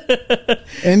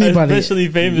 Anybody? Especially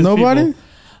famous Nobody?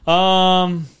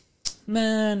 people.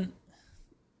 Man,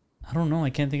 I don't know.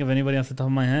 I can't think of anybody off the top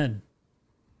of my head.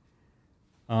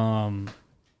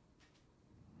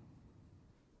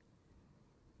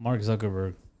 Mark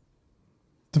Zuckerberg.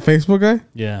 The Facebook guy?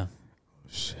 Yeah.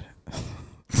 Shit.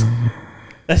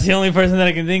 That's the only person that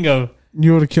I can think of.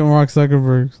 You would have killed Mark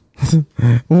Zuckerberg.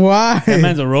 Why? That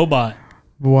man's a robot.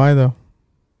 Why though?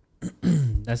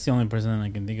 That's the only person that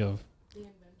I can think of.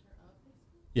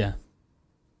 Yeah.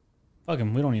 Fuck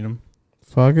him. We don't need him.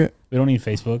 Fuck it. We don't need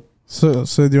Facebook. So do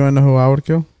you want to know who I would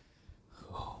kill?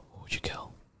 Who would you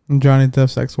kill? Johnny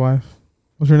Depp's ex-wife.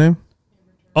 What's her name?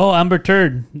 Oh, Amber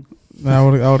Turd. I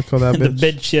would kill that The bitch.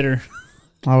 bed shitter.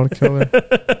 I would kill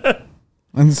her.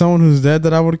 And someone who's dead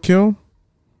that I would kill?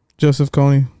 Joseph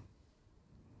Kony.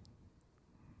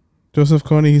 Joseph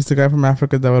Kony, he's the guy from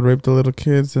Africa that would rape the little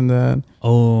kids and then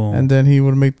he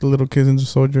would make the little kids into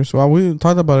soldiers. So we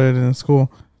talked about it in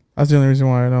school. That's the only reason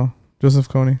why I know. Joseph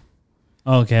Kony.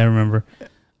 Okay, I remember.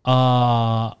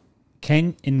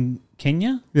 In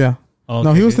Kenya? Yeah. Oh, okay,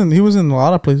 no, he was in a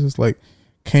lot of places like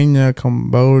Kenya,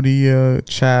 Cambodia,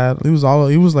 Chad. He was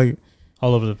like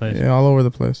all over the place. Yeah, all over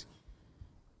the place.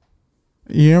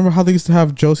 You remember how they used to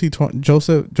have Joseph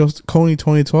Kony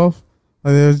 2012?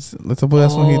 Like that's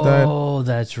when he died. Oh,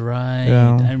 that's right.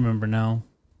 Yeah. I remember now.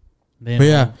 But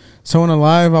yeah, someone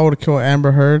alive, I would kill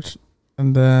Amber Heard,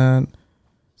 and then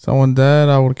someone dead,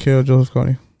 I would kill Joseph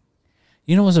Kony.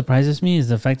 You know what surprises me is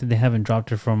the fact that they haven't dropped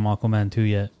her from Aquaman 2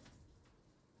 yet.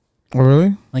 Oh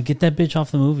really? Like, get that bitch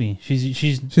off the movie. She's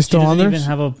still on there. She doesn't even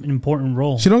have an important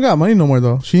role. She don't got money no more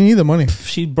though. She need the money.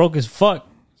 She broke as fuck.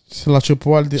 Se la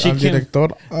chupó al director.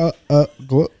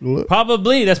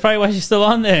 Probably. That's probably why she's still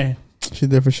on there. She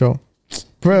did for sure.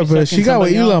 Bro, but she got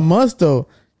with Elon Musk though.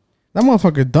 That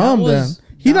motherfucker dumb then.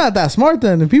 He not that smart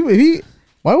then.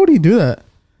 Why would he do that?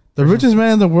 The richest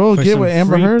man in the world get with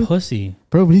Amber Heard? Pussy.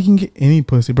 Bro, but he can get any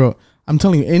pussy, bro. I'm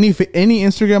telling you, any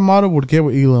Instagram model would get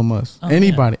with Elon Musk. Oh,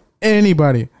 Anybody.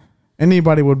 Yeah.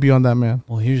 Anybody would be on that man.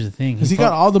 Well, here's the thing. Because he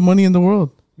got all the money in the world.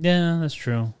 Yeah, that's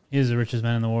true. He is the richest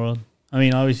man in the world. I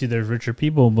mean, obviously there's richer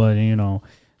people, but, you know,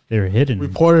 they're hidden.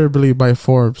 Reportedly by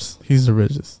Forbes, he's the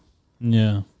richest.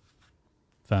 Yeah.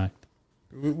 Fact.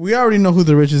 We already know who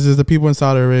the richest is. The people in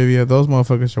Saudi Arabia. Those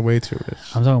motherfuckers are way too rich.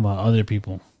 I'm talking about other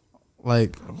people.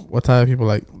 Like, what type of people?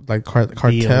 Like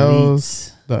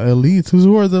cartels? The elites.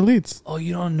 Who are the elites? Oh,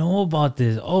 you don't know about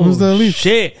this. Oh, who's the elites?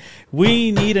 Shit.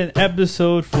 We need an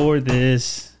episode for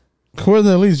this. Who are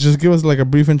the elites? Just give us like a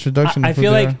brief introduction. I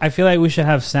feel like we should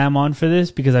have Sam on for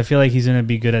this because I feel like he's gonna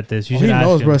be good at this. You should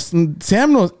ask him. Bro.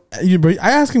 Sam knows.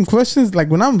 I ask him questions like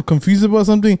when I'm confused about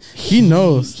something. He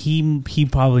knows. He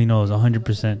probably knows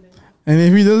 100%. And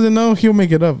if he doesn't know, he'll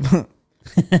make it up.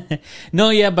 No,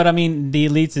 yeah, but I mean, the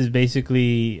elites is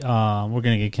basically we're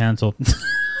gonna get canceled.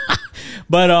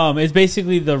 But it's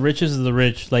basically the richest of the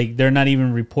rich. Like they're not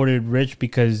even reported rich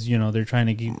because they're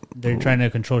trying to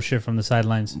control shit from the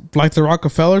sidelines. Like the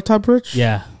Rockefeller type rich.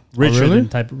 Yeah, richer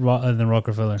than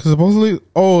Rockefeller. Because supposedly,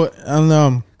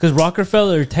 because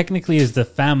Rockefeller technically is the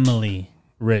family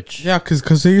rich. Yeah,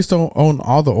 because they used to own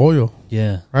all the oil.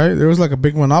 Yeah, right. There was like a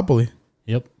big monopoly.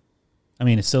 Yep. I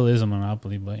mean, it still is a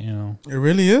monopoly, but it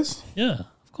really is. Yeah,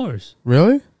 of course.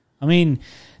 Really? I mean.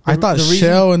 I thought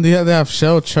Shell and they have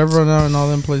Shell, Chevron, and all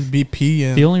them places, BP.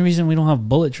 And the only reason we don't have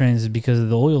bullet trains is because of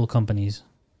the oil companies.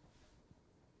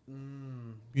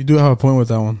 You do have a point with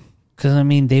that one. Because, I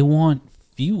mean, they want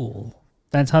fuel.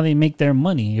 That's how they make their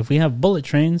money. If we have bullet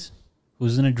trains,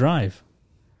 who's going to drive?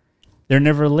 They're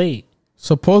never late.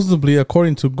 Supposedly,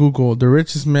 according to Google, the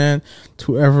richest man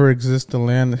to ever exist the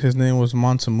land, his name was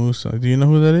Mansa Musa. Do you know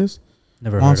who that is?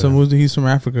 Never heard of him. Mansa Musa, he's from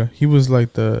Africa. He was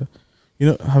like the...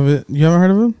 You haven't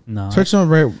heard of him? No. Search him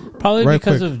probably right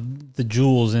because quick. of the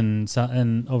jewels in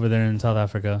over there in South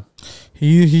Africa.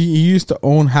 He used to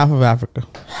own half of Africa.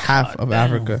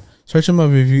 Africa. Search him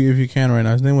up if you can right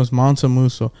now. His name was Mansa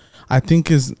Musa. I think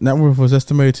his net worth was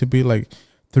estimated to be like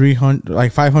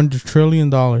 $500 trillion.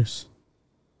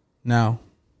 Now,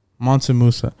 Mansa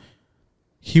Musa.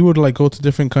 He would like go to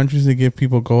different countries to give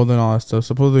people gold and all that stuff.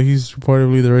 Supposedly he's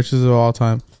reportedly the richest of all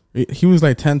time. He was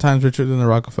like 10 times richer than the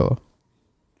Rockefeller.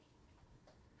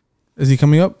 Is he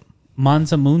coming up?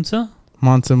 Mansa Musa.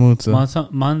 Mansa Musa.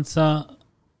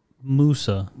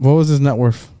 What was his net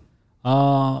worth?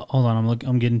 Hold on,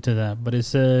 I'm getting to that. But it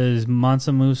says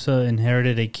Mansa Musa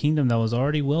inherited a kingdom that was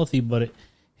already wealthy, but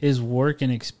his work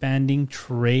in expanding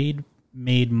trade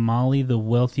made Mali the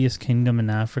wealthiest kingdom in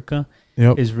Africa.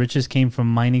 Yep. His riches came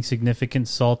from mining significant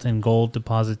salt and gold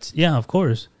deposits. Yeah, of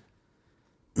course.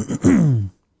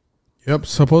 Yep.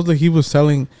 Supposedly he was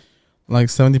selling like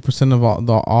 70% of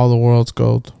all the world's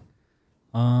gold.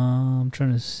 I'm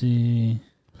trying to see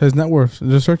his net worth.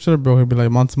 Just search it up, bro. He'll be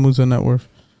like Mansa Musa net worth.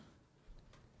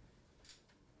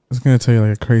 It's gonna tell you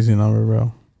like a crazy number,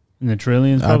 bro. In the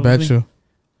trillions, probably? I bet you.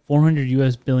 400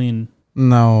 US billion.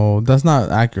 No, that's not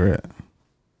accurate,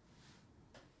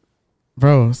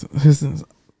 bro.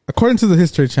 According to the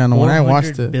History Channel, when I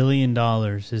watched it, $400 billion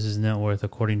is his net worth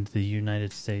according to the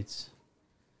United States.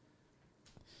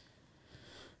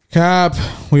 Cap,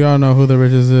 we all know who the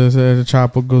richest is. The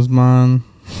Chapo Guzman.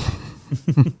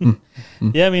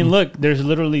 Yeah, I mean, look, there's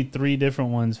literally 3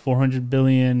 different ones. 400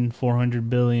 billion, 400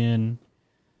 billion.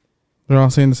 They're all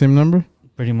saying the same number?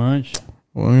 Pretty much.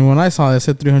 Well, I mean, when I saw it, it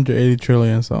said 380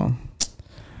 trillion, so...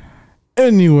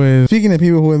 Anyways, speaking of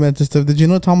people who invented stuff, did you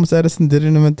know Thomas Edison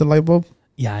didn't invent the light bulb?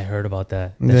 Yeah, I heard about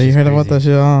that. Yeah, you heard about that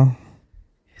shit, huh?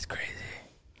 It's crazy.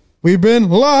 We've been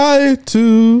lied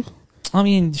to. I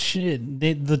mean, shit.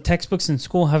 The textbooks in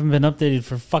school haven't been updated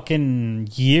for fucking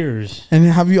years. And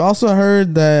have you also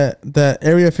heard that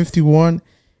Area 51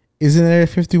 is in Area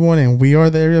 51 and we are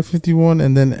the Area 51?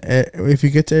 And then if you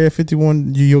get to Area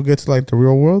 51, you'll get to like the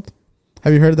real world?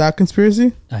 Have you heard of that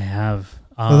conspiracy? I have.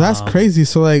 Well, that's crazy.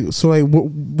 So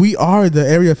we are the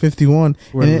Area 51.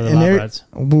 We're the lab rats.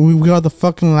 We are the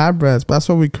fucking lab rats. That's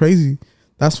why we're crazy.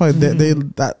 That's why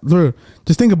look,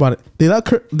 just think about it. They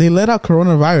let out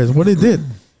coronavirus. What they did,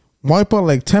 wipe out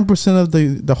like 10% of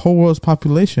the whole world's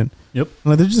population. Yep.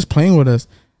 Like they're just playing with us.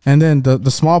 And then the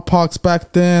smallpox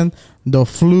back then, the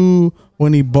flu,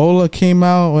 when Ebola came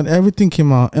out, when everything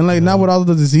came out, and like now with all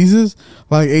the diseases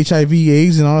like HIV,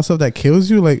 AIDS, and all that stuff that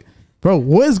kills you, like. Bro,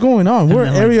 what is going on? We're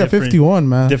Area 51,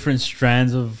 man. Different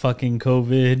strands of fucking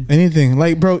COVID. Anything.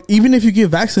 Like, bro, even if you get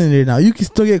vaccinated now, you can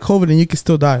still get COVID and you can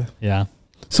still die. Yeah.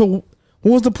 So,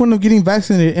 what was the point of getting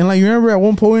vaccinated? And, like, you remember at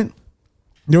one point,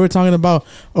 they were talking about,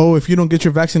 oh, if you don't get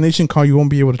your vaccination card, you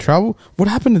won't be able to travel. What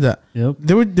happened to that? Yep.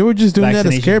 They were just doing that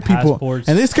to scare people.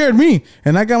 And they scared me.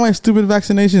 And I got my stupid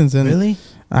vaccinations. And really?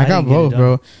 I got both,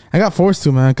 bro. I got forced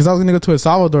to, man, because I was going to go to El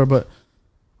Salvador. But,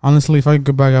 honestly, if I could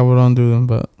go back, I would undo them.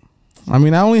 But. I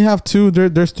mean, I only have 2.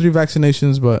 There's 3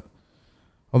 vaccinations, but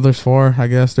there's 4. I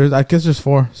guess there's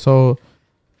 4. So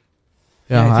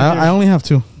yeah, I only have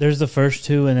 2. There's the first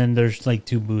 2, and then there's like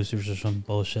 2 boosters or some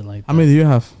bullshit like that. How many do you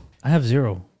have? I have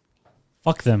 0.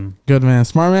 Fuck them. Good man,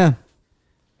 smart man.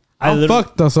 I'm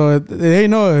fucked though, so they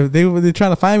know if they're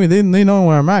trying to find me. They know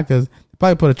where I'm at because they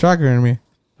probably put a tracker in me.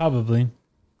 Probably.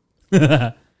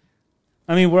 I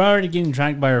I mean, we're already getting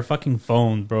tracked by our fucking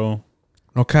phone, bro.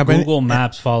 No cap. Google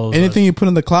Maps follows anything us. you put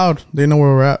in the cloud, they know where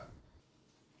we're at.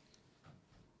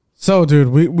 So, dude,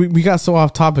 we got so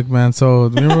off topic, man. So,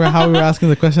 remember how we were asking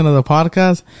the question of the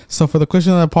podcast? So, for the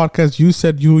question of the podcast, you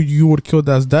said you would kill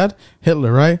that's dead?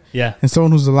 Hitler, right? Yeah. And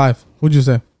someone who's alive. What'd you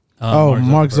say?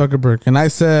 Mark Zuckerberg. And I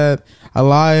said,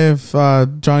 alive,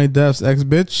 Johnny Depp's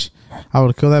ex-bitch. I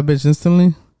would kill that bitch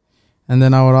instantly. And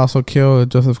then I would also kill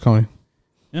Joseph Kony.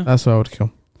 Yeah. That's what I would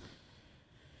kill.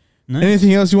 Nice.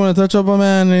 Anything else you want to touch up on,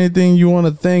 man? Anything you want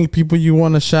to thank? People you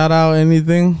want to shout out?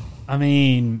 Anything? I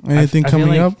mean, anything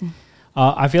coming up?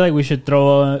 I feel like we should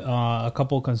throw a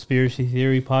couple conspiracy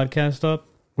theory podcasts up.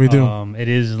 We do. It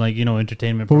is like,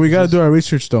 entertainment. But we got to do our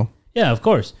research, though. Yeah, of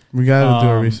course. We got to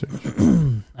do our research.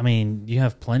 I mean, you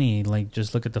have plenty. Like,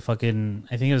 just look at the fucking,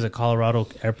 I think it was a Colorado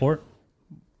airport.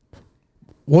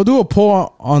 We'll do a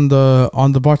poll on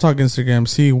the Bar Talk Instagram.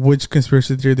 See which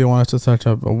conspiracy theory they want us to touch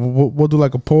up. We'll do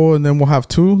like a poll, and then we'll have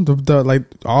two.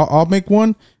 I'll make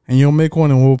one, and you'll make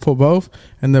one, and we'll put both.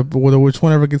 And which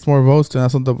one ever gets more votes, then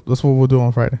that's what we'll do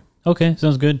on Friday. Okay,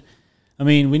 sounds good. I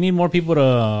mean, we need more people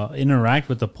to interact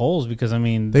with the polls because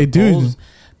they do. Polls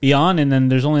beyond, and then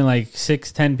there's only like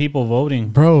 6-10 people voting,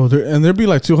 bro. There'd be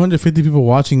like 250 people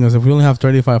watching us if we only have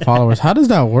 35 followers. How does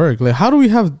that work? Like, how do we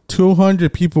have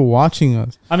 200 people watching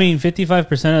us? I mean,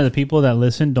 55% of the people that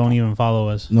listen don't even follow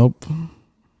us. Nope.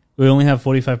 We only have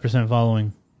 45%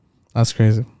 following. That's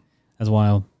crazy. That's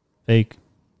wild. Fake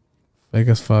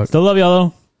as fuck. Still love y'all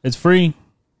though. It's free.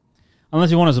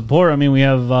 Unless you want to support. I mean, we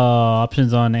have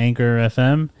options on Anchor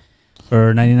FM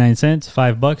for 99 cents,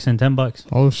 $5 and $10.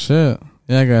 Oh shit.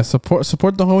 Yeah, guys, support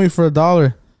the homie for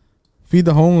 $1. Feed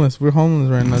the homeless. We're homeless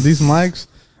right now. These mics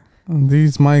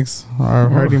are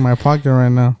hurting my pocket right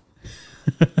now.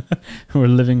 We're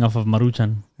living off of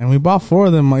Maruchan. And we bought 4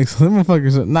 of them mics. Them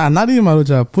motherfuckers. Nah, not even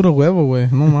Maruchan. Put a huevo away.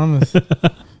 No mames.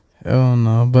 Hell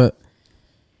no. But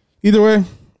either way.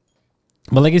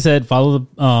 But like I said, follow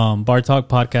the Bar Talk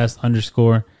Podcast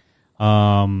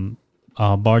 _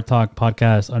 Bar Talk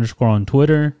Podcast _ on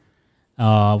Twitter.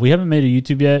 We haven't made a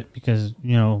YouTube yet because,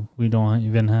 we don't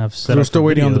even have set up. We're still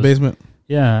waiting on the basement.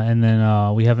 Yeah, and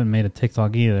then we haven't made a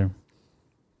TikTok either.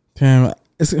 Damn,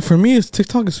 for me,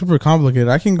 TikTok is super complicated.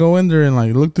 I can go in there and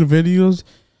like look through videos,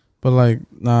 but like,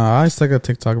 nah, I suck at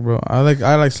TikTok, bro.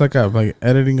 I suck at like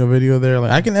editing a video there.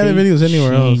 Like, I can edit videos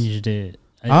anywhere else. They changed it.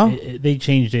 Huh? They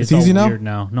changed it. It's easy now? Weird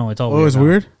now. No, it's all weird. Oh, it's now.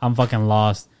 weird? I'm fucking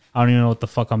lost. I don't even know what the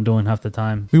fuck I'm doing half the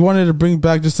time. We wanted to bring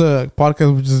back just a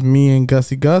podcast with just me and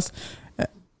Gussie Gus,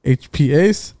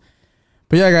 HPAs.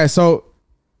 But yeah, guys, so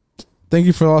thank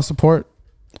you for all the support.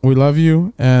 We love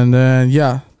you. And then,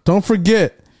 yeah, don't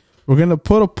forget, we're going to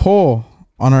put a poll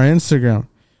on our Instagram.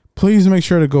 Please make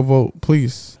sure to go vote,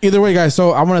 please. Either way, guys,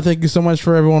 so I want to thank you so much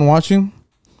for everyone watching.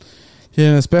 Here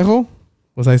en Espejo,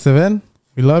 pues ahí se ven.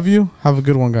 We love you. Have a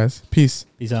good one, guys. Peace.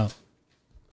 Peace out.